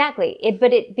 Exactly.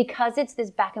 Because it's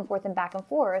this back and forth,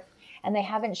 and they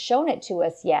haven't shown it to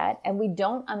us yet, and we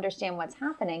don't understand what's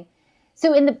happening.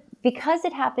 So because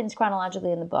it happens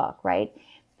chronologically in the book, right?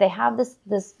 They have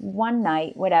this one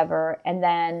night, whatever, and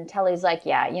then Tully's like,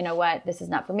 yeah, you know what? This is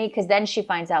not for me. Because then she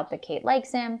finds out that Kate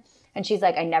likes him. And she's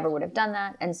like, I never would have done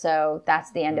that. And so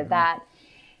that's the end of that.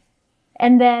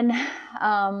 And then,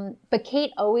 but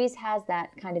Kate always has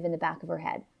that kind of in the back of her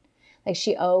head. Like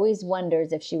she always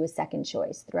wonders if she was second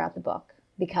choice throughout the book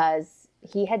because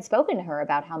he had spoken to her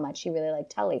about how much he really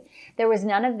liked Tully. There was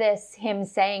none of this, him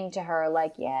saying to her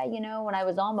like, yeah, when I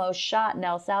was almost shot in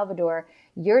El Salvador,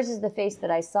 yours is the face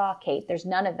that I saw, Kate. There's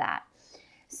none of that.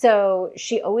 So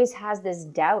she always has this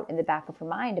doubt in the back of her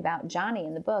mind about Johnny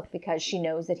in the book because she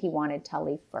knows that he wanted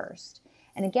Tully first.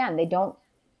 And again, they don't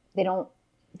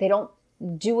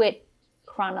do it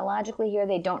chronologically here.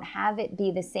 They don't have it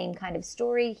be the same kind of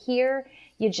story here.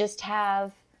 You just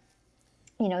have,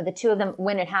 the two of them,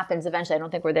 when it happens eventually, I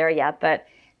don't think we're there yet, but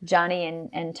Johnny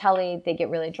and Tully, they get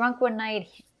really drunk one night.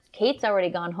 Kate's already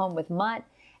gone home with Mutt.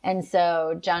 And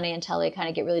so Johnny and Tully kind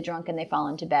of get really drunk and they fall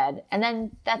into bed. And then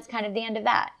that's kind of the end of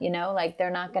that, they're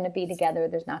not going to be together.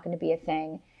 There's not going to be a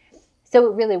thing. So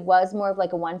it really was more of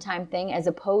like a one-time thing as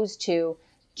opposed to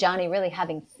Johnny really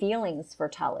having feelings for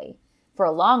Tully for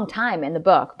a long time in the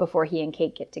book before he and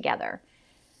Kate get together.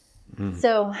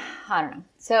 So, I don't know.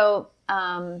 So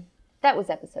that was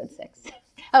episode 6.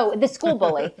 Oh, the school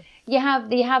bully. You have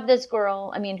this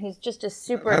girl, who's just a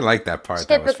super... I like that part.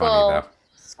 Typical, that was funny, though.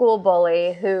 School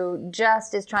bully who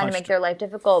just is trying to make their life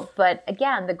difficult. But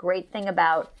again, the great thing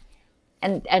about,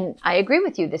 and I agree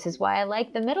with you, this is why I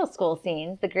like the middle school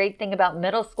scenes. The great thing about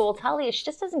middle school Tully is she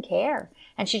just doesn't care.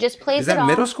 And she just plays it off. Is that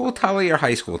middle school Tully or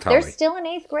high school Tully? They're still in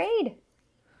 8th grade.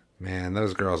 Man,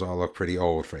 those girls all look pretty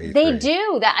old for 8th grade. They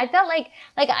do. That I felt like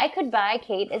I could buy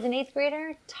Kate as an 8th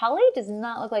grader. Tully does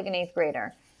not look like an 8th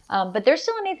grader. But they're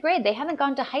still in 8th grade. They haven't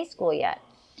gone to high school yet.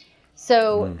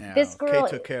 So this girl... Kate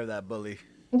took care of that bully.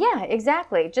 Yeah,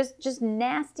 exactly. Just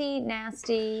nasty,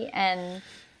 and,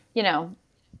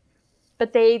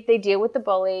 But they deal with the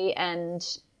bully, and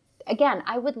again,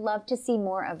 I would love to see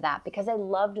more of that because I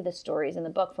loved the stories in the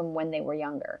book from when they were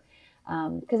younger.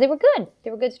 Because they were good.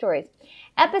 They were good stories.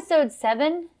 Episode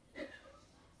 7.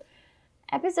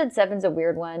 Episode 7's a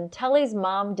weird one. Tully's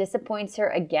mom disappoints her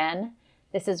again.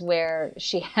 This is where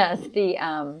she has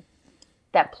the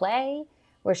that play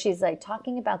where she's like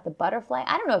talking about the butterfly.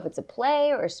 I don't know if it's a play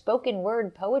or a spoken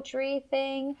word poetry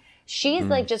thing. She's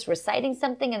like just reciting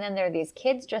something, and then there are these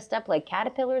kids dressed up like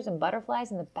caterpillars and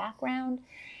butterflies in the background.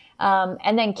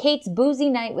 And then Kate's boozy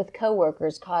night with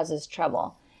coworkers causes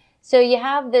trouble. So you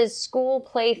have this school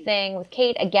play thing with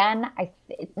Kate. Again,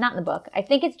 not in the book. I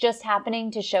think it's just happening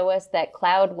to show us that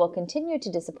Cloud will continue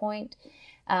to disappoint.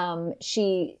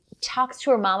 She talks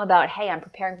to her mom about, hey, I'm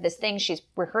preparing for this thing. She's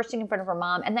rehearsing in front of her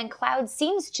mom. And then Cloud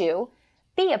seems to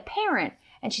be a parent.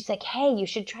 And she's like, hey, you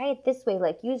should try it this way.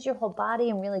 Like, use your whole body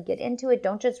and really get into it.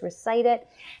 Don't just recite it.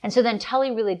 And so then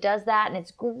Tully really does that. And it's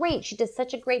great. She does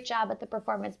such a great job at the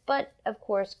performance. But, of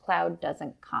course, Cloud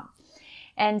doesn't come.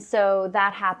 And so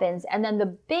that happens. And then the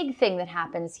big thing that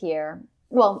happens here,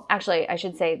 well, actually, I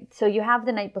should say, so you have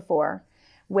the night before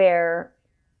where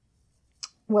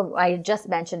I just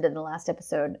mentioned in the last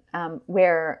episode,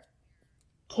 where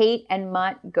Kate and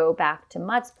Mutt go back to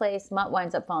Mutt's place. Mutt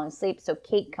winds up falling asleep, so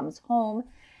Kate comes home.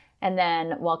 And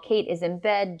then while Kate is in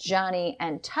bed, Johnny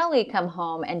and Tully come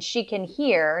home, and she can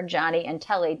hear Johnny and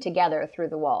Tully together through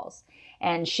the walls.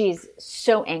 And she's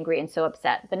so angry and so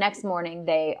upset. The next morning,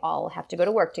 they all have to go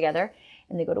to work together.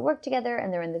 And they go to work together,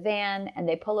 and they're in the van, and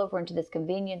they pull over into this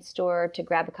convenience store to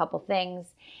grab a couple things.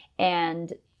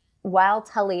 And while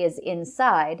Tully is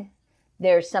inside,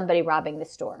 there's somebody robbing the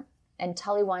store. And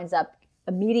Tully winds up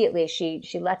immediately, she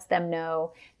lets them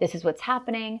know this is what's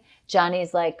happening.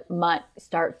 Johnny's like, Mutt,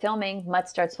 start filming. Mutt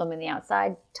starts filming the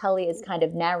outside. Tully is kind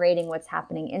of narrating what's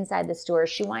happening inside the store.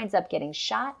 She winds up getting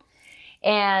shot.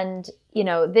 And, you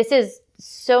know, this is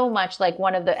so much like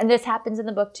one of the, and this happens in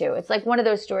the book too. It's like one of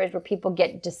those stories where people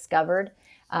get discovered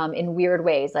in weird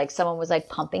ways. Like someone was like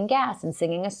pumping gas and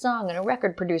singing a song, and a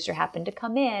record producer happened to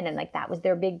come in, and like that was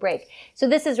their big break. So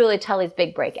this is really Tully's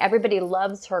big break. Everybody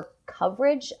loves her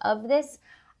coverage of this.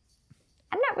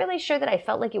 I'm not really sure that I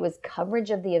felt like it was coverage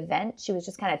of the event. She was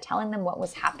just kind of telling them what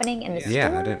was happening in the store.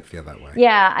 Yeah, I didn't feel that way.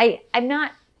 Yeah, I'm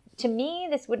not. To me,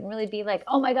 this wouldn't really be like,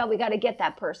 oh my God, we got to get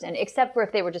that person, except for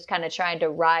if they were just kind of trying to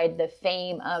ride the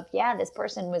fame of, yeah, this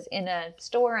person was in a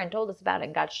store and told us about it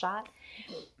and got shot.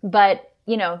 But,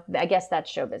 you know, I guess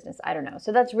that's show business. I don't know.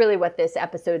 So that's really what this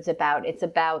episode's about. It's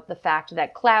about the fact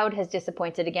that Cloud has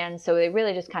disappointed again. So they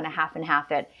really just kind of half and half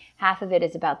it. Half of it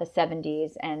is about the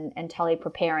 70s and Tully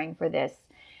preparing for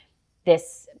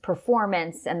this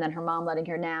performance, and then her mom letting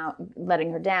her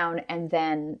down, and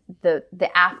then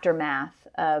the aftermath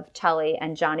of Tully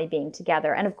and Johnny being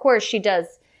together. And of course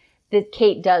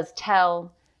Kate does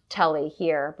tell Tully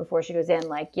here before she goes in,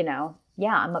 like, you know,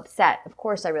 yeah, I'm upset. Of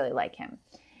course I really like him.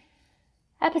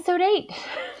 Episode 8.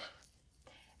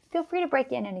 Feel free to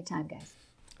break in anytime, guys.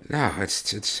 No,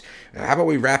 it's. How about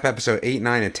we wrap episode 8,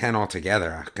 9, and 10 all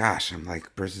together? Gosh, I'm like,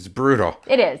 it's brutal.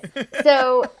 It is.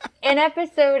 So in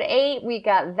episode 8, we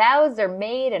got vows are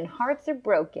made and hearts are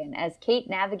broken as Kate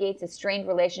navigates a strained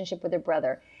relationship with her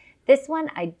brother. This one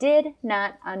I did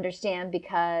not understand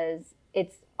because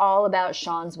it's all about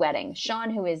Sean's wedding.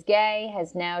 Sean, who is gay,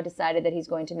 has now decided that he's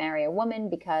going to marry a woman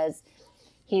because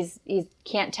he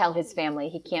can't tell his family.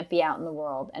 He can't be out in the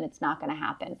world, and it's not going to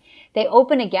happen. They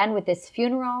open again with this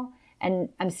funeral, and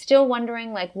I'm still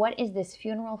wondering, like, what is this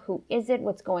funeral? Who is it?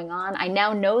 What's going on? I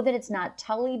now know that it's not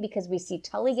Tully because we see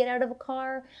Tully get out of a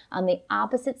car on the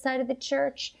opposite side of the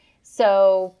church.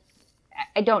 So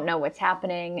I don't know what's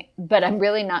happening, but I'm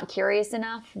really not curious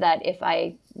enough that if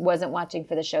I wasn't watching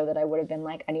for the show that I would have been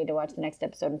like, I need to watch the next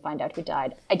episode and find out who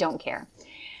died. I don't care.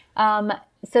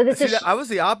 So this is. I was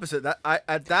the opposite.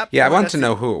 At that point, I want to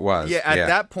know who it was. Yeah, at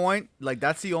that point, like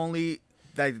that's the only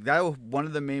that was one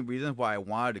of the main reasons why I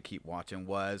wanted to keep watching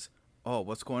was, oh,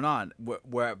 what's going on?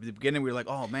 Where at the beginning we were like,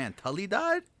 oh man, Tully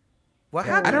died. What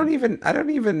happened? I don't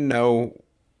even know.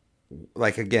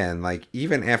 Like again, like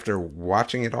even after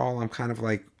watching it all, I'm kind of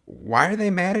like, why are they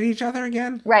mad at each other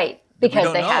again? Right,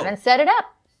 because they haven't set it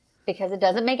up. Because it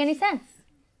doesn't make any sense.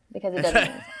 Because it doesn't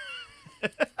make any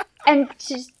sense. And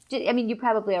just, I mean, you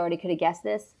probably already could have guessed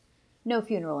this. No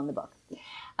funeral in the book.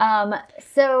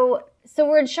 So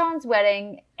we're in Sean's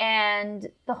wedding, and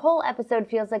the whole episode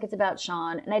feels like it's about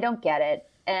Sean, and I don't get it.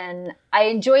 And I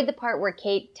enjoyed the part where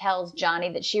Kate tells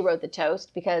Johnny that she wrote the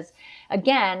toast because,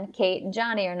 again, Kate and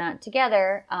Johnny are not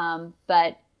together,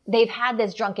 but they've had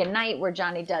this drunken night where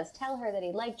Johnny does tell her that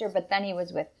he liked her, but then he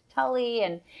was with Tully,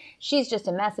 and she's just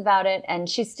a mess about it, and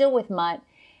she's still with Mutt.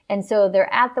 And so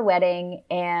they're at the wedding,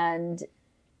 and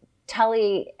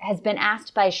Tully has been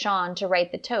asked by Sean to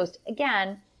write the toast.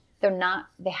 Again,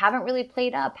 they haven't really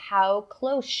played up how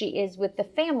close she is with the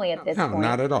family at this No, point.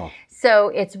 not at all. So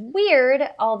it's weird,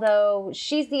 although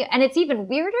and it's even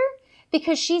weirder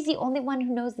because she's the only one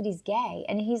who knows that he's gay.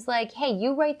 And he's like, hey,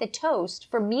 you write the toast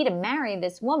for me to marry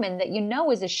this woman that you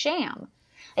know is a sham.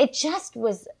 It just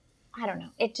was, I don't know.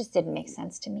 It just didn't make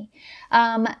sense to me.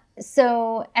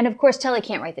 And of course, Tully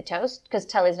can't write the toast because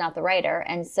Tully's not the writer.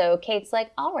 And so Kate's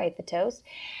like, I'll write the toast.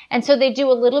 And so they do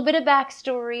a little bit of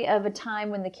backstory of a time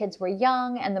when the kids were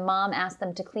young and the mom asked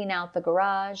them to clean out the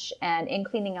garage. And in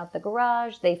cleaning out the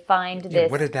garage, they find this.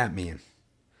 What did that mean?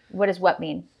 What does what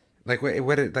mean? Like,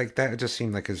 like that just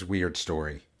seemed like his weird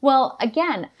story. Well,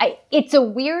 again, it's a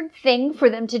weird thing for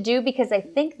them to do because I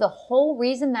think the whole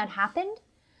reason that happened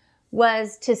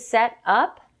was to set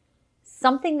up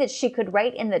something that she could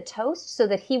write in the toast so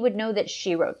that he would know that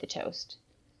she wrote the toast.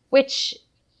 Which,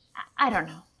 I don't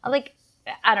know.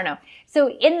 I don't know.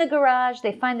 So in the garage,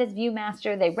 they find this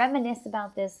Viewmaster. They reminisce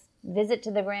about this visit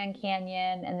to the Grand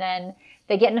Canyon. And then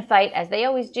they get in a fight, as they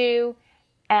always do.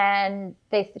 And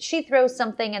she throws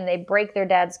something and they break their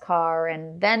dad's car.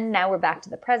 And then now we're back to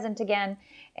the present again.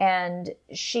 And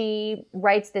she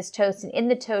writes this toast. And in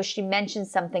the toast, she mentions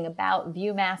something about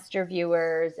Viewmaster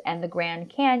viewers and the Grand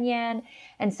Canyon.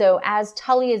 And so as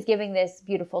Tully is giving this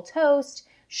beautiful toast,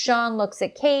 Sean looks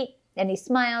at Kate and he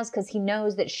smiles because he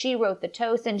knows that she wrote the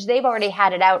toast. And they've already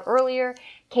had it out earlier.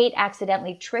 Kate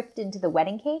accidentally tripped into the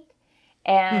wedding cake.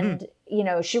 And,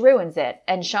 she ruins it.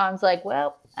 And Sean's like,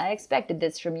 well, I expected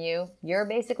this from you. You're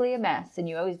basically a mess. And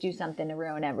you always do something to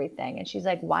ruin everything. And she's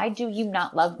like, why do you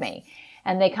not love me?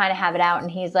 And they kind of have it out.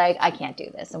 And he's like, I can't do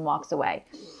this, and walks away.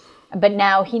 But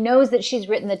now he knows that she's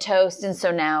written the toast. And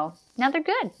so now they're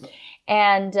good.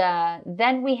 And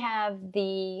then we have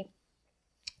the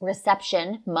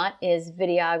reception. Mutt is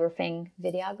videoing,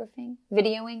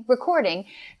 recording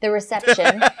the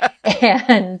reception.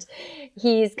 And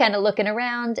he's kind of looking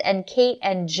around, and Kate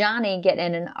and Johnny get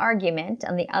in an argument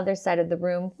on the other side of the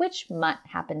room, which Mutt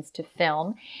happens to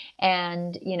film.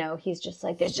 And, he's just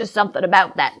like, there's just something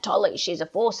about that Tully. She's a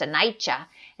force of nature.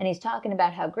 And he's talking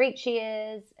about how great she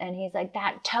is. And he's like,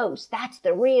 that toast, that's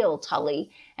the real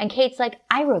Tully. And Kate's like,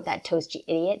 I wrote that toast, you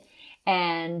idiot.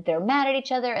 And they're mad at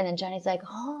each other. And then Johnny's like,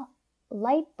 oh,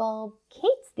 light bulb,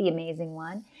 Kate's the amazing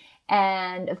one.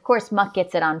 And of course, Mutt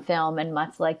gets it on film. And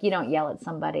Mutt's like, you don't yell at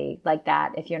somebody like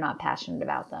that if you're not passionate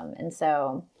about them. And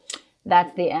so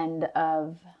that's the end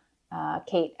of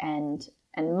Kate and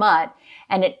Mutt.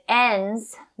 And it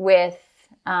ends with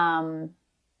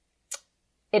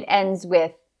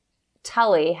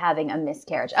Tully having a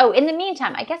miscarriage. Oh, in the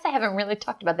meantime, I guess I haven't really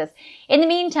talked about this. In the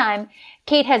meantime,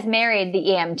 Kate has married the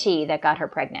EMT that got her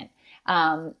pregnant.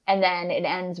 And then it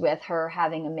ends with her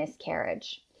having a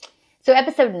miscarriage. So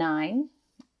episode 9,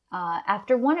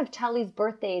 after one of Tully's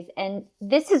birthdays, and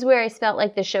this is where I felt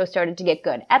like the show started to get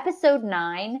good. Episode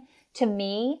 9, to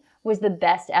me, was the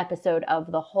best episode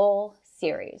of the whole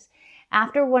series.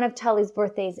 After one of Tully's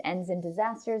birthdays ends in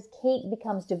disasters, Kate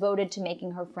becomes devoted to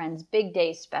making her friend's big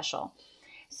day special.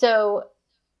 So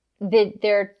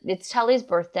it's Tully's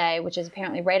birthday, which is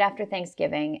apparently right after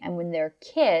Thanksgiving. And when they're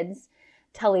kids,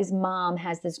 Tully's mom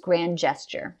has this grand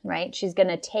gesture, right? She's going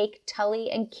to take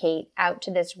Tully and Kate out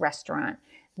to this restaurant,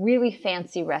 really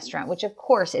fancy restaurant, which of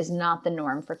course is not the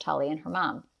norm for Tully and her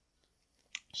mom.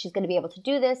 She's going to be able to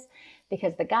do this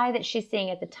because the guy that she's seeing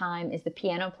at the time is the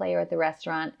piano player at the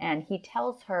restaurant, and he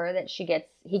tells her that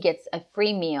he gets a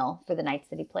free meal for the nights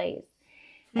that he plays.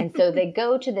 And so they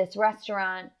go to this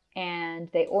restaurant and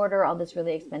they order all this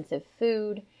really expensive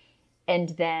food,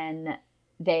 and then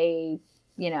the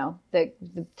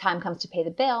time comes to pay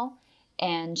the bill,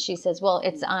 and she says, well,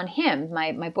 it's on him.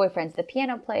 My boyfriend's the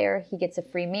piano player. He gets a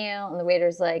free meal. And the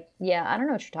waiter's like, yeah, I don't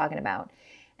know what you're talking about.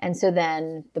 And so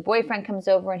then the boyfriend comes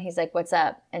over and he's like, what's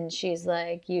up? And she's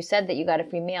like, you said that you got a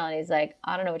free meal. And he's like,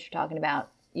 I don't know what you're talking about.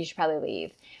 You should probably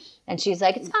leave. And she's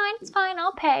like, it's fine.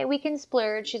 I'll pay. We can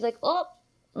splurge. She's like, oh,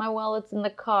 my wallet's in the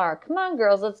car. Come on,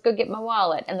 girls, let's go get my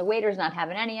wallet. And the waiter's not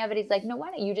having any of it. He's like, no,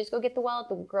 why don't you just go get the wallet?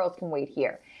 The girls can wait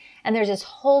here. And there's this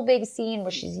whole big scene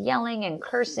where she's yelling and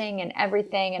cursing and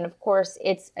everything. And of course,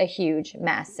 it's a huge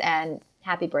mess. And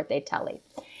happy birthday, Tully.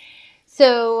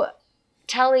 So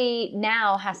Tully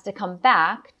now has to come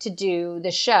back to do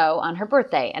the show on her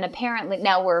birthday. And apparently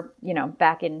now we're,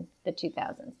 back in the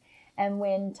 2000s. And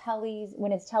when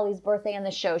it's Tully's birthday on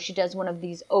the show, she does one of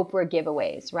these Oprah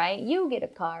giveaways, right? You get a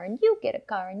car, and you get a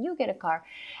car, and you get a car.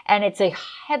 And it's a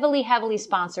heavily, heavily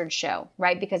sponsored show,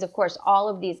 right? Because, of course, all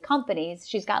of these companies,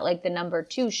 she's got like the number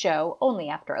 2 show only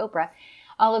after Oprah,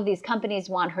 all of these companies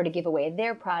want her to give away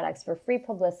their products for free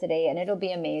publicity, and it'll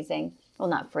be amazing. Well,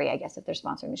 not free, I guess, if they're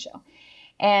sponsoring the show.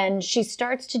 And she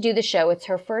starts to do the show. It's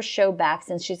her first show back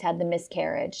since she's had the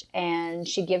miscarriage. And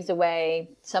she gives away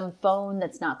some phone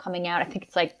that's not coming out. I think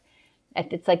it's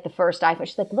like the first iPhone.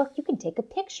 She's like, look, you can take a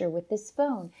picture with this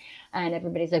phone. And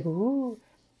everybody's like, ooh.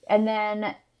 And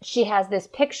then she has this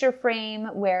picture frame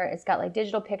where it's got like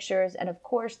digital pictures. And of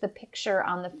course, the picture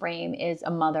on the frame is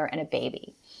a mother and a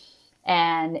baby.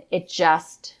 And it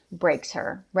just breaks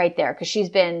her right there because she's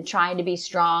been trying to be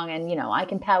strong and, I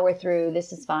can power through.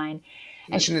 This is fine.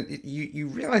 And you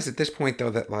realize at this point, though,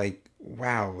 that like,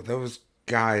 wow, those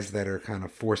guys that are kind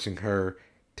of forcing her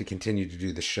to continue to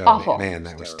do the show, awful. Man,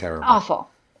 that was terrible.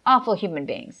 Awful human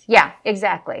beings. Yeah,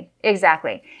 exactly.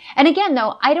 And again,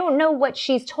 though, I don't know what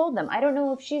she's told them. I don't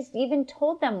know if she's even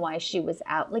told them why she was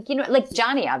out. Like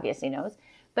Johnny obviously knows,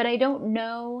 but I don't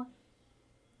know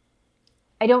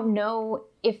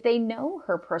if they know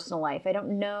her personal life. I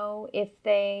don't know if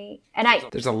they...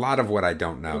 There's a lot of what I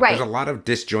don't know. Right. There's a lot of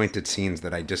disjointed scenes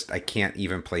that I can't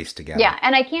even place together. Yeah,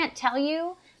 and I can't tell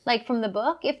you, like from the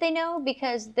book, if they know,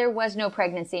 because there was no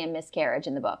pregnancy and miscarriage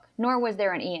in the book, nor was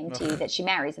there an EMT that she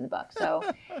marries in the book. So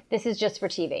this is just for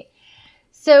TV.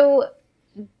 So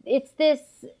it's this...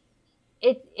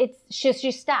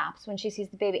 She stops when she sees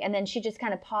the baby, and then she just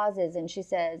kind of pauses and she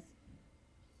says,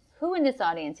 who in this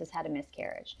audience has had a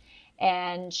miscarriage?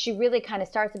 And she really kind of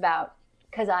starts about,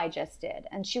 because I just did.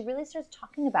 And she really starts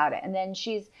talking about it. And then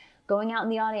she's going out in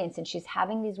the audience and she's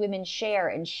having these women share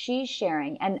and she's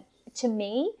sharing. And to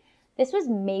me, this was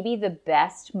maybe the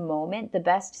best moment, the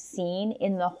best scene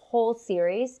in the whole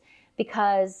series,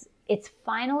 because it's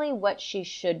finally what she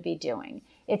should be doing.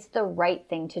 It's the right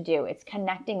thing to do. It's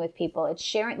connecting with people. It's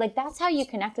sharing. Like, that's how you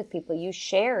connect with people. You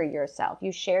share yourself.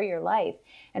 You share your life.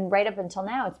 And right up until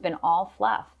now, it's been all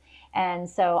fluff. And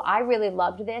so I really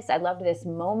loved this. I loved this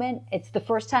moment. It's the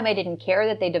first time I didn't care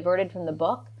that they diverted from the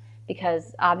book,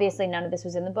 because obviously none of this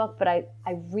was in the book. But I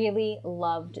really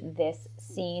loved this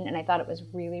scene, and I thought it was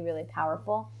really, really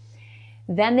powerful.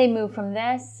 Then they move from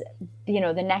this,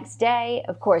 the next day,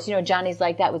 of course, Johnny's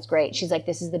like, that was great. She's like,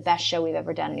 this is the best show we've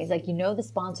ever done. And he's like, the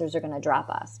sponsors are going to drop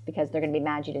us because they're going to be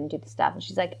mad you didn't do the stuff. And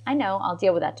she's like, I know, I'll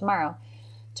deal with that tomorrow.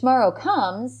 Tomorrow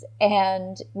comes,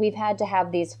 and we've had to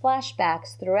have these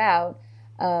flashbacks throughout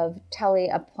of Tully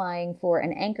applying for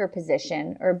an anchor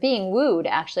position, or being wooed,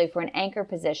 actually, for an anchor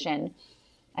position,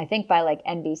 I think by like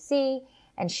NBC.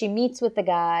 And she meets with the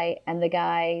guy, and the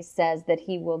guy says that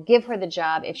he will give her the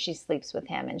job if she sleeps with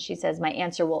him. And she says, my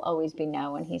answer will always be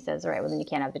no. And he says, all right, well, then you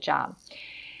can't have the job.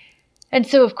 And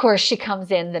so, of course, she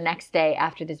comes in the next day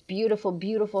after this beautiful,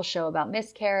 beautiful show about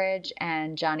miscarriage.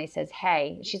 And Johnny says,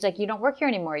 hey, she's like, you don't work here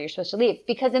anymore. You're supposed to leave.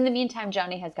 Because in the meantime,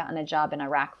 Johnny has gotten a job in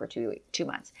Iraq for 2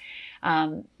 months.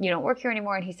 You don't work here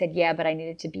anymore. And he said, yeah, but I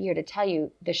needed to be here to tell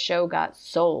you the show got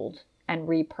sold and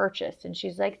repurchased. And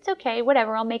she's like, it's okay,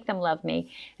 whatever, I'll make them love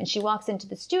me. And she walks into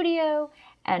the studio,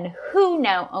 and who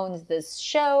now owns this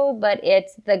show? But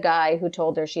it's the guy who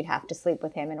told her she'd have to sleep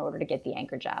with him in order to get the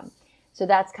anchor job. So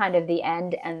that's kind of the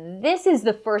end. And this is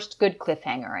the first good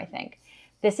cliffhanger, I think.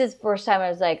 This is the first time I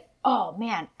was like, oh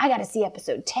man, I got to see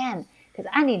episode 10 because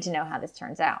I need to know how this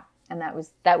turns out. And that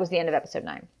was the end of episode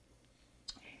 9.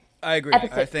 I agree.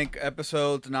 I think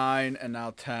episodes 9 and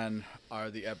now 10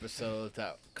 are the episodes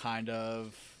that kind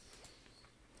of,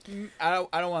 I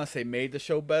don't want to say made the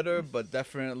show better, but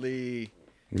definitely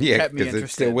kept me interested. It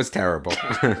still was terrible.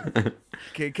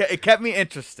 It kept me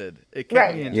interested. It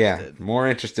kept me interested. Yeah, more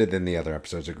interested than the other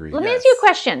episodes, agreed. Let me ask you a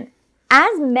question.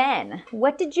 As men,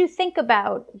 what did you think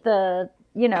about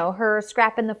her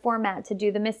scrapping the format to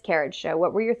do the miscarriage show?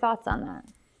 What were your thoughts on that?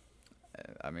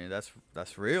 I mean,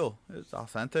 that's real. It's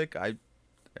authentic. It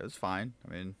was fine.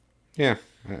 I mean, yeah.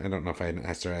 I don't know if I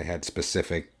necessarily had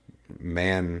specific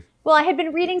man. Well, I had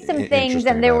been reading some things,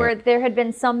 and there had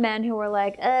been some men who were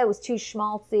like, it was too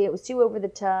schmaltzy, it was too over the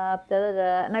top,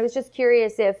 and I was just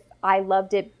curious if I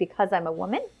loved it because I'm a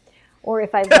woman, or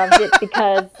if I loved it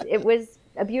because it was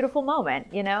a beautiful moment,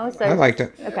 So I liked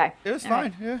it. Okay. It was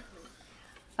fine. Yeah.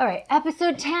 All right,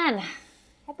 episode 10.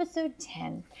 Episode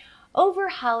 10. Over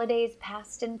holidays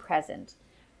past and present,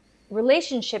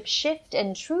 relationships shift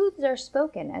and truths are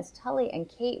spoken as Tully and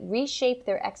Kate reshape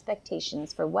their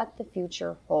expectations for what the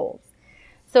future holds.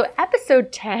 So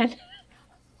episode 10,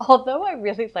 although I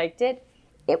really liked it,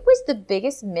 it was the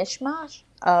biggest mishmash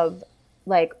of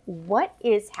like what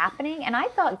is happening. And I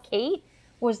thought Kate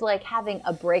was like having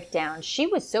a breakdown. She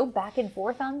was so back and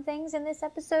forth on things in this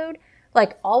episode,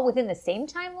 like all within the same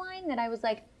timeline, that I was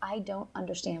like, I don't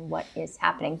understand what is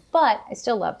happening, but I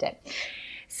still loved it.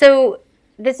 So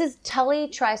this is Tully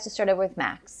tries to start over with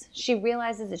Max. She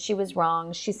realizes that she was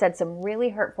wrong. She said some really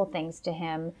hurtful things to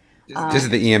him. This is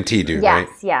the EMT dude, right?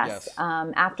 Yes.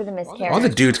 After the miscarriage. All the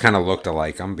dudes kind of looked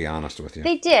alike, I'm going to be honest with you.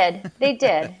 They did.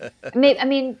 I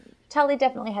mean, Tully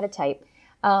definitely had a type.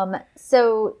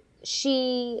 So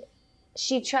she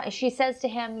says to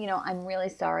him, you know, I'm really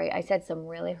sorry. I said some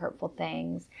really hurtful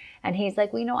things. And he's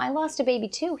like, well, you know, I lost a baby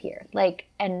too here. Like,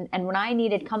 and when I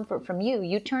needed comfort from you,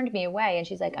 you turned me away. And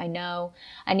she's like, I know,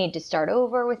 I need to start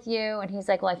over with you. And he's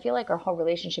like, well, I feel like our whole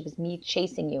relationship is me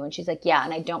chasing you. And she's like, yeah,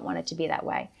 and I don't want it to be that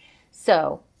way.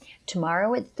 So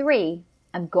tomorrow at 3,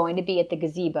 I'm going to be at the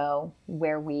gazebo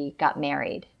where we got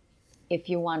married. If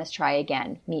you want to try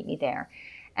again, meet me there.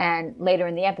 And later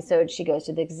in the episode, she goes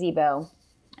to the gazebo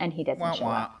and he doesn't show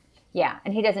up. Yeah,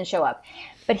 and he doesn't show up.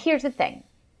 But here's the thing.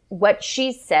 What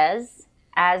she says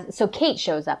so Kate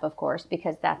shows up, of course,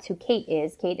 because that's who Kate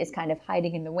is. Kate is kind of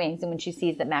hiding in the wings. And when she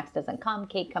sees that Max doesn't come,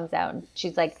 Kate comes out and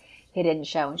she's like, he didn't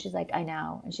show. And she's like, I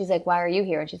know. And she's like, why are you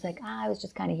here? And she's like, I was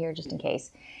just kind of here just in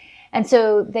case. And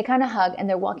so they kind of hug and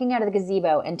they're walking out of the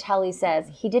gazebo and Tully says,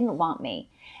 he didn't want me.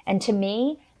 And to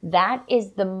me, that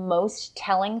is the most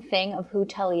telling thing of who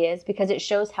Tully is because it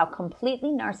shows how completely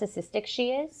narcissistic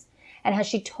she is and how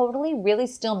she totally really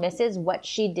still misses what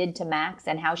she did to Max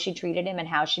and how she treated him and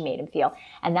how she made him feel.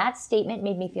 And that statement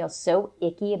made me feel so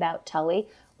icky about Tully,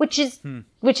 which is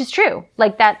true.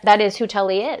 Like that is who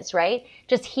Tully is, right?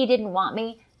 Just he didn't want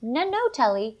me. No,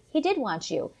 Tully, he did want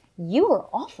you. You were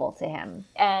awful to him.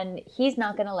 And he's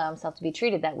not going to allow himself to be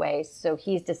treated that way. So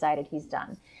he's decided he's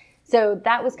done. So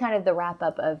that was kind of the wrap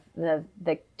up of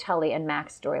the Tully and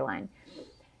Max storyline.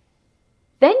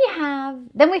 Then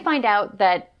we find out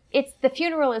that the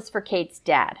funeral is for Kate's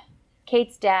dad.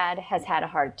 Kate's dad has had a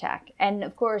heart attack. And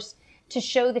of course, to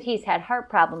show that he's had heart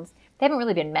problems, they haven't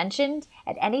really been mentioned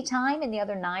at any time in the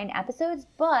other 9 episodes.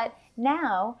 But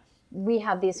now we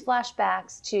have these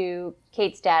flashbacks to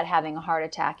Kate's dad having a heart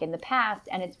attack in the past.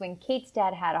 And it's when Kate's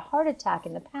dad had a heart attack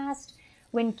in the past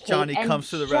when Kate Johnny and comes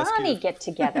to the Johnny rescue. get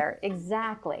together.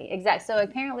 Exactly. So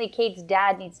apparently Kate's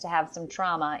dad needs to have some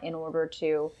trauma in order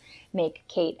to make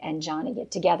Kate and Johnny get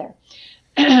together.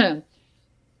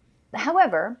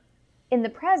 However, in the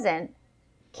present,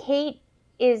 Kate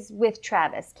is with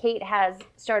Travis. Kate has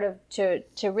started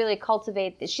to really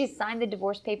cultivate this. She's signed the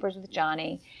divorce papers with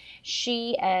Johnny.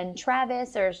 She and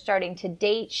Travis are starting to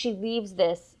date. She leaves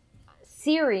this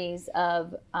series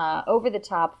of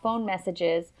over-the-top phone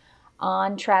messages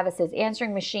on Travis's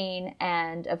answering machine.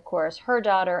 And, of course, her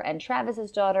daughter and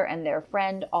Travis's daughter and their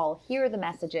friend all hear the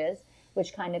messages,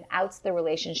 which kind of outs the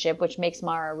relationship, which makes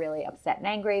Mara really upset and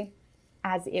angry,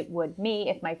 as it would me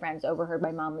if my friends overheard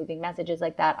my mom leaving messages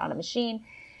like that on a machine.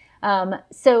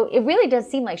 So it really does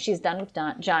seem like she's done with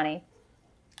Johnny.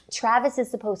 Travis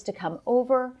is supposed to come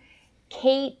over.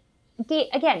 Kate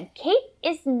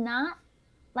is not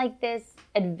like this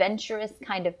adventurous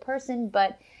kind of person,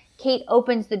 but Kate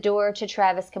opens the door to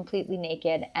Travis completely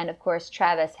naked. And of course,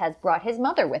 Travis has brought his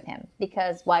mother with him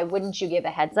because why wouldn't you give a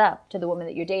heads up to the woman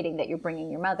that you're dating that you're bringing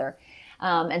your mother?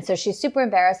 And so she's super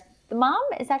embarrassed. The mom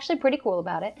is actually pretty cool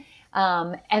about it.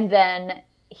 And then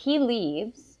he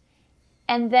leaves.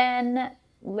 And then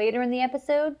later in the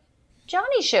episode,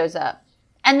 Johnny shows up.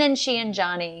 And then she and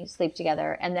Johnny sleep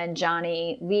together. And then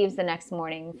Johnny leaves the next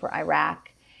morning for Iraq.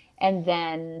 And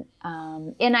then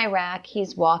in Iraq,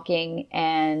 he's walking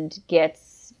and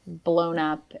gets blown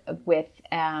up with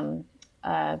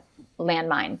a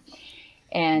landmine.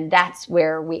 And that's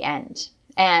where we end.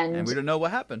 And we don't know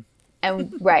what happened.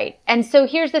 And right. And so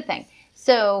here's the thing.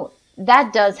 So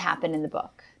that does happen in the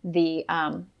book. The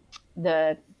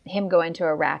him going to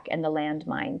Iraq and the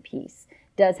landmine piece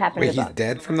does happen in the book. He's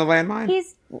dead from the landmine?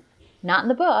 He's not in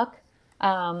the book.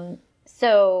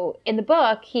 So in the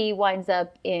book, he winds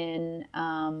up in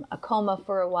a coma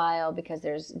for a while because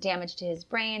there's damage to his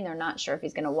brain. They're not sure if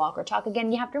he's going to walk or talk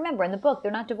again. You have to remember, in the book,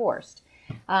 they're not divorced.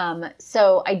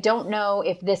 So I don't know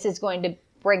if this is going to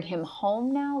bring him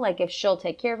home now, like if she'll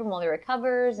take care of him while he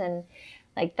recovers and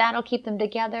like that'll keep them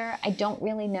together. I don't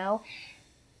really know.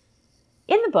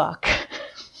 In the book,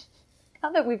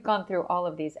 now that we've gone through all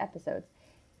of these episodes,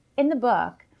 in the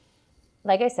book,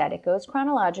 like I said, it goes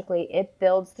chronologically. It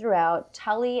builds throughout.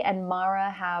 Tully and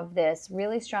Mara have this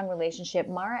really strong relationship.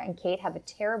 Mara and Kate have a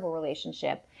terrible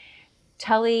relationship.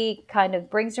 Tully kind of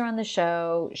brings her on the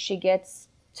show. She gets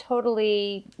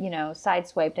totally,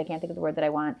 sideswiped. I can't think of the word that I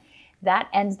want. That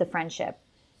ends the friendship.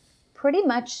 Pretty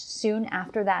much soon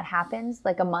after that happens,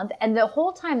 like a month. And the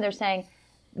whole time they're saying,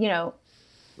 Tully...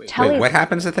 Wait, what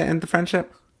happens at the end of the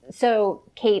friendship? So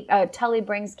Tully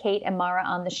brings Kate and Mara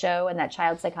on the show, and that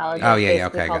child psychologist okay,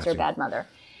 basically calls her gotcha. bad mother.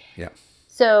 Yeah.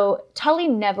 So Tully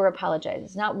never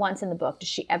apologizes. Not once in the book does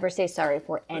she ever say sorry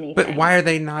for anything. But why are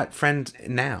they not friends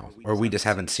now? Or we just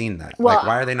haven't seen that. Well, like,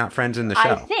 why are they not friends in the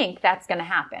show? I think that's going to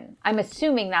happen. I'm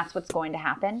assuming that's what's going to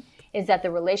happen, is that the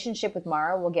relationship with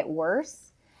Mara will get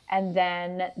worse, and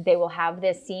then they will have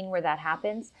this scene where that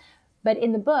happens. But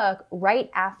in the book,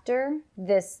 right after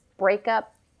this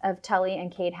breakup of Tully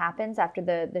and Kate happens, after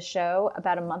the show,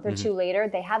 about a month or two later,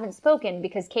 they haven't spoken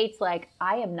because Kate's like,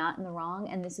 I am not in the wrong,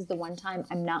 and this is the one time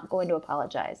I'm not going to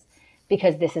apologize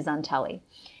because this is on Tully.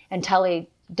 And Tully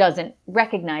doesn't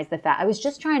recognize the fact. I was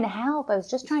just trying to help. I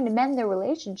was just trying to mend their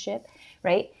relationship,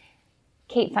 right?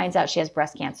 Kate finds out she has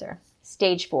breast cancer,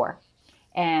 stage 4.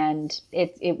 And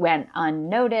it went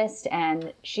unnoticed,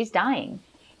 and she's dying.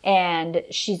 And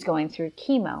she's going through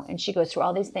chemo, and she goes through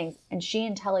all these things, and she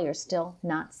and Tully are still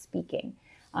not speaking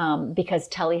because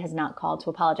Tully has not called to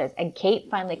apologize. And Kate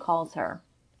finally calls her,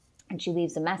 and she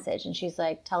leaves a message, and she's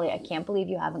like, Tully, I can't believe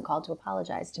you haven't called to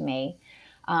apologize to me.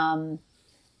 I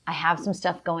have some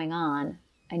stuff going on.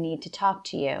 I need to talk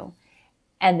to you.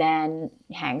 And then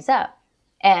hangs up.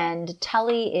 And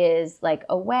Tully is like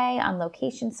away on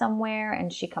location somewhere,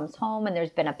 and she comes home and there's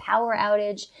been a power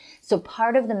outage. So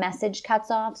part of the message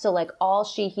cuts off. So like all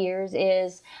she hears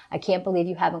is, I can't believe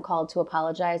you haven't called to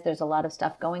apologize. There's a lot of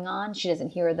stuff going on. She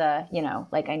doesn't hear the,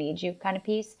 like I need you kind of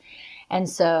piece. And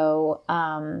so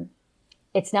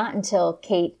it's not until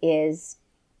Kate is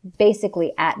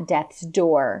basically at death's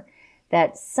door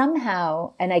that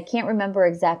somehow, and I can't remember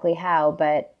exactly how,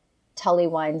 but Tully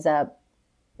winds up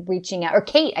reaching out, or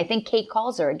I think Kate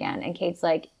calls her again, and Kate's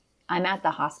like, I'm at the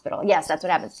hospital. Yes, that's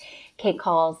what happens. Kate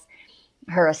calls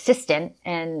her assistant,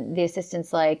 and the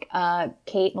assistant's like,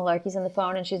 Kate Malarkey's on the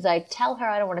phone, and she's like, tell her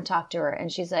I don't want to talk to her.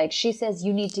 And she's like, she says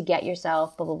you need to get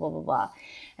yourself, blah, blah, blah, blah, blah.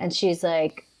 And she's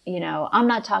like, I'm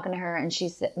not talking to her. And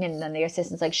and then the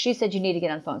assistant's like, she said you need to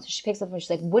get on the phone. So she picks up the phone, she's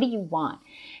like, what do you want?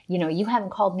 You haven't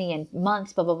called me in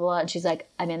months, blah, blah, blah. And she's like,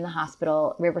 I'm in the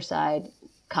hospital, Riverside,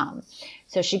 come.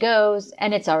 So she goes,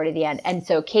 and it's already the end. And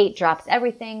so Kate drops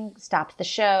everything, stops the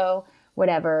show,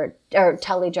 whatever, or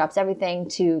Tully drops everything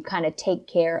to kind of take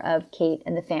care of Kate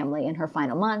and the family in her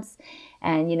final months.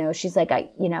 And, she's like, I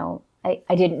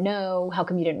didn't know. How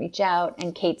come you didn't reach out?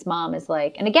 And Kate's mom is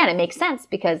like, and again, it makes sense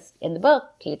because in the book,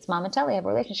 Kate's mom and Tully have a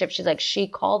relationship. She's like, she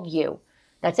called you.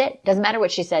 That's it. Doesn't matter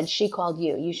what she said. She called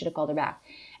you. You should have called her back.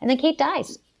 And then Kate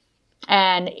dies.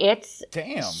 And it's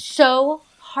so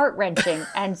heart-wrenching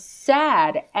and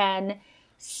sad and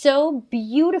so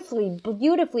beautifully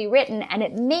written, and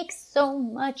it makes so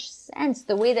much sense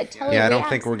the way that Tully I reacts, don't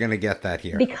think we're going to get that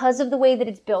here. Because of the way that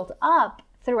it's built up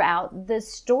throughout the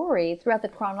story, throughout the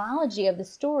chronology of the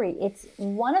story. It's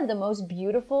one of the most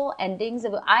beautiful endings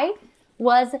of I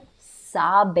was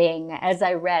sobbing as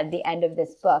I read the end of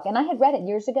this book. And I had read it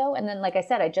years ago, and then like I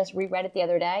said, I just reread it the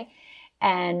other day.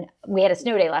 And we had a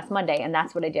snow day last Monday, and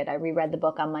that's what I did. I reread the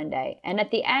book on Monday. And at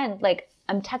the end, like,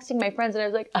 I'm texting my friends, and I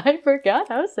was like, I forgot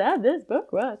how sad this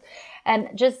book was. And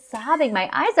just sobbing my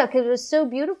eyes out because it was so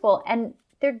beautiful. And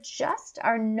there just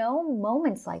are no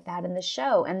moments like that in the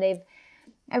show. And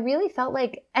I really felt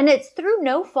like, and it's through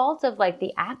no fault of, like,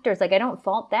 the actors. Like, I don't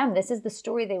fault them. This is the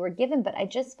story they were given. But I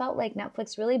just felt like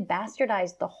Netflix really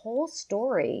bastardized the whole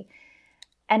story.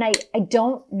 And I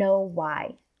don't know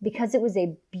why. Because it was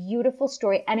a beautiful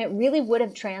story, and it really would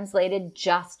have translated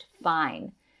just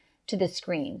fine to the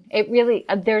screen. It really,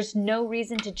 there's no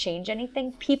reason to change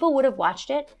anything. People would have watched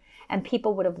it, and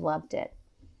people would have loved it.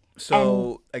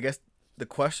 So I guess the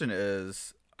question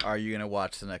is, are you going to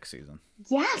watch the next season?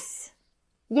 Yes.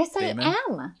 Yes, Damon? I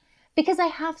am. Because I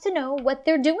have to know what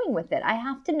they're doing with it. I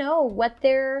have to know what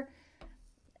they're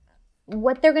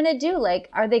going to do. Like,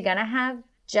 are they going to have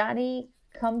Johnny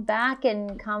come back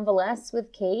and convalesce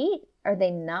with Kate? Are they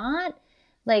not?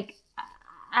 Like,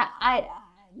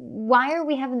 why are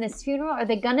we having this funeral? Are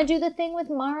they gonna do the thing with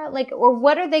Mara? Like, or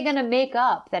what are they gonna make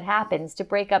up that happens to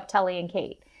break up Tully and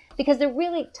Kate? Because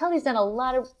Tully's done a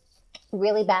lot of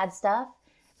really bad stuff.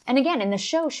 And again, in the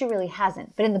show, she really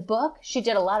hasn't. But in the book, she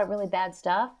did a lot of really bad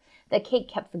stuff that Kate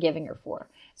kept forgiving her for.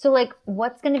 So, like,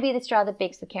 what's going to be the straw that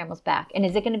breaks the camel's back? And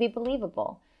is it going to be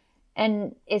believable?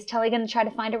 And is Tully going to try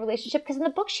to find a relationship? Because in the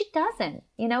book, she doesn't.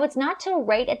 It's not till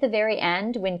right at the very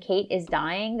end when Kate is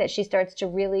dying that she starts to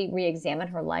really re-examine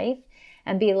her life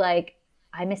and be like,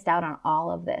 I missed out on all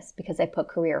of this because I put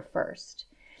career first.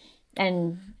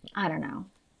 And I don't know.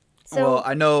 So,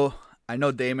 well, I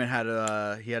know Damon had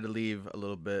to leave a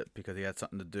little bit because he had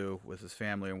something to do with his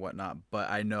family and whatnot. But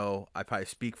I know I probably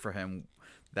speak for him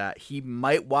that he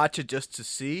might watch it just to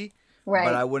see, Right.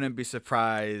 But I wouldn't be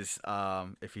surprised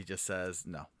if he just says,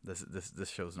 no, this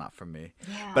show's not for me.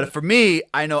 Yeah. But for me,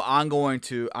 I know I'm going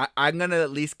to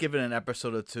at least give it an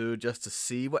episode or two just to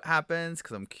see what happens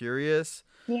because I'm curious.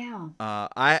 Yeah.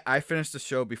 I finished the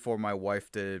show before my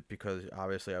wife did because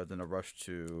obviously I was in a rush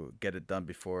to get it done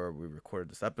before we recorded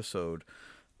this episode.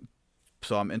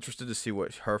 So I'm interested to see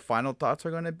what her final thoughts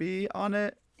are going to be on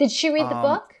it. Did she read the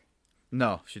book?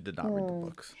 No, she did not read the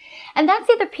books. And that's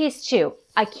the other piece too.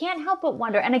 I can't help but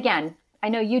wonder, and again, I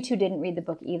know you two didn't read the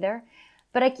book either,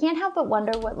 but I can't help but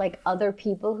wonder what like other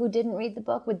people who didn't read the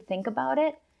book would think about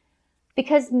it.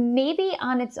 Because maybe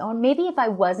on its own, maybe if I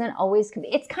wasn't always,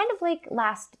 it's kind of like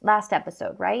last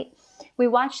episode, right? We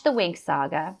watched the Winx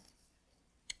saga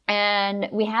and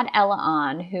we had Ella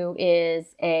on, who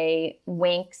is a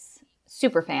Winx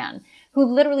super fan, who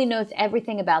literally knows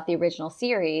everything about the original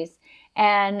series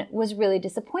and was really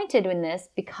disappointed in this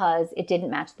because it didn't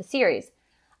match the series.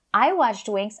 I watched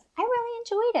Winx. I really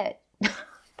enjoyed it.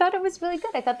 Thought it was really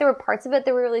good. I thought there were parts of it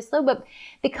that were really slow, but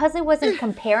because I wasn't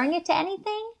comparing it to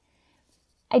anything,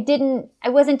 I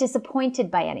wasn't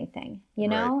disappointed by anything, you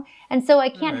know? Right. And so I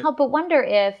can't help but wonder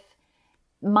if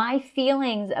my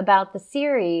feelings about the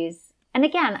series, and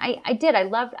again, I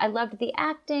loved the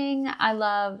acting. I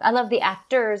love the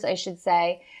actors, I should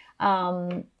say.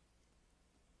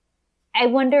 I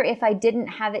wonder if I didn't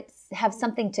have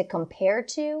something to compare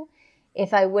to,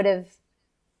 if I would have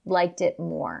liked it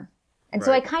more. And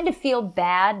so I kind of feel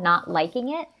bad not liking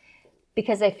it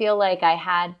because I feel like I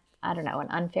had, I don't know, an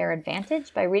unfair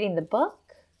advantage by reading the book.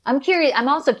 I'm curious. I'm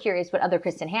also curious what other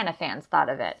Kristen Hanna fans thought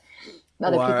of it.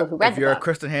 Other people who read the book. If you're a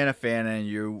Kristen Hanna fan and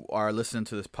you are listening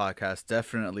to this podcast,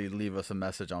 definitely leave us a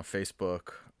message on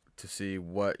Facebook to see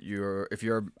what if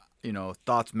your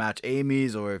thoughts match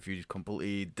Amy's or if you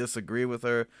completely disagree with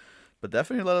her. But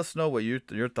definitely let us know what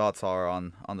your thoughts are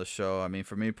on the show. I mean,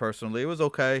 for me personally, it was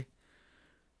okay.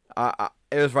 It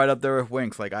was right up there with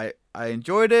Winx. Like I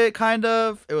enjoyed it, kind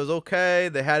of. It was okay.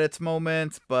 They had its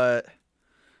moments, but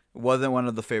it wasn't one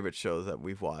of the favorite shows that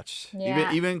we've watched.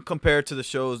 Yeah. Even compared to the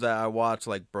shows that I watched,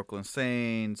 like Brooklyn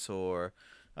Saints or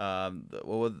what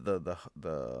was the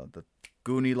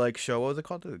Goonie like show? What was it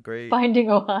called? The Great Finding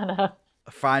Ohana.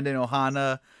 Finding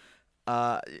Ohana.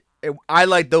 I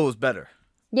like those better.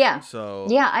 Yeah. So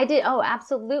yeah, I did. Oh,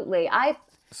 absolutely. I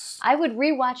would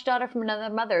rewatch Daughter from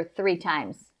Another Mother 3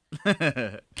 times.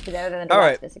 Rather than to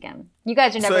watch this again. You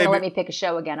guys are never going to let me pick a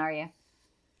show again, are you?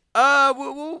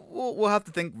 We'll have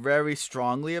to think very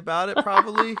strongly about it,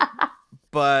 probably.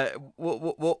 But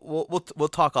we'll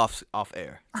talk off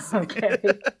air. Okay.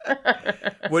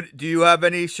 Do you have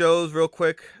any shows, real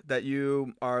quick, that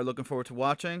you are looking forward to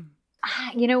watching?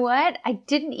 You know what? I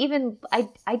didn't even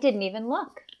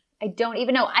look. I don't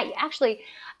even know. I actually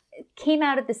came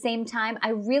out at the same time.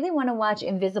 I really want to watch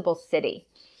Invisible City.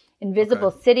 Invisible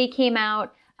City came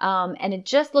out, and it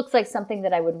just looks like something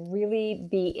that I would really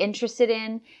be interested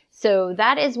in. So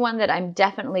that is one that I'm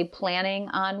definitely planning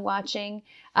on watching.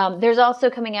 There's also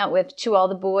coming out with To All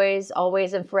the Boys,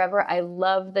 Always and Forever. I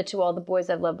love the To All the Boys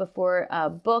I've loved before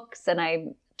books, and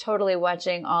I'm totally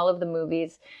watching all of the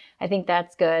movies. I think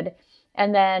that's good.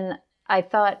 And then I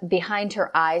thought Behind Her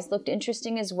Eyes looked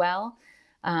interesting as well.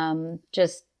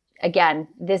 Just, again,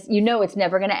 this, it's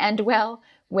never going to end well.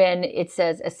 When it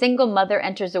says, a single mother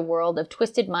enters a world of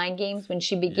twisted mind games when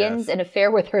she begins an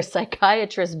affair with her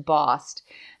psychiatrist boss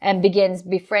and begins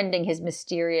befriending his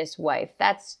mysterious wife.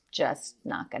 That's just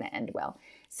not going to end well.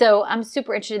 So I'm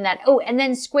super interested in that. Oh, and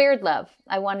then Squared Love.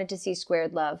 I wanted to see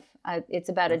Squared Love. It's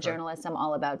about a journalist. I'm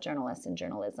all about journalists and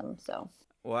journalism. So.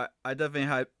 Well, I definitely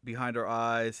had Behind Her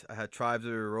Eyes. I had Tribes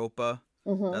of Europa.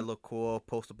 Mm-hmm. That looked cool.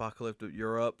 Post-apocalyptic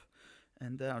Europe.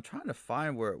 And then I'm trying to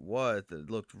find where it was that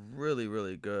looked really,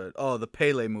 really good. Oh, the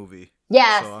Pele movie.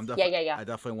 Yes. So Yeah. I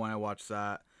definitely want to watch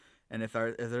that. And if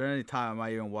there any time, I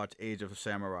might even watch Age of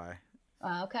Samurai.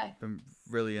 Okay. Been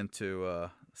really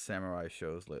into samurai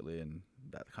shows lately and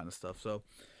that kind of stuff. So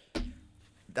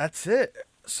that's it.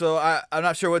 So I'm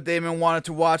not sure what Damon wanted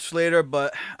to watch later,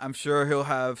 but I'm sure he'll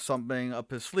have something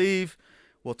up his sleeve.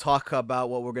 We'll talk about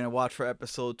what we're going to watch for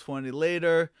episode 20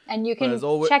 later. And you can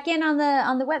check in on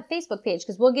the web Facebook page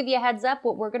because we'll give you a heads up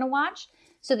what we're going to watch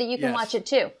so that you can watch it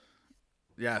too.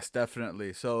 Yes,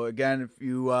 definitely. So again, if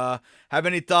you have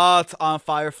any thoughts on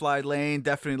Firefly Lane,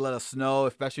 definitely let us know,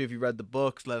 especially if you read the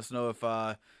books. Let us know if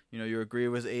you agree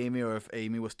with Amy or if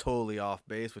Amy was totally off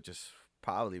base, which is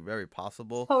probably very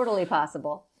possible. Totally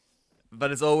possible.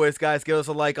 But as always, guys, give us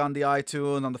a like on the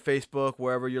iTunes, on the Facebook,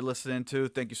 wherever you're listening to.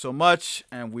 Thank you so much,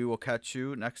 and we will catch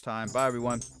you next time. Bye,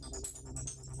 everyone.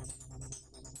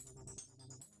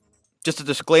 Just a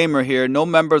disclaimer here, no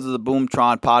members of the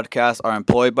Boomtron podcast are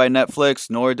employed by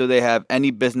Netflix, nor do they have any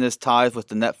business ties with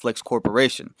the Netflix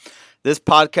Corporation. This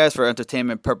podcast for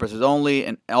entertainment purposes only,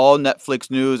 and all Netflix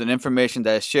news and information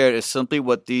that is shared is simply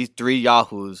what these three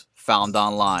yahoos found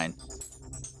online.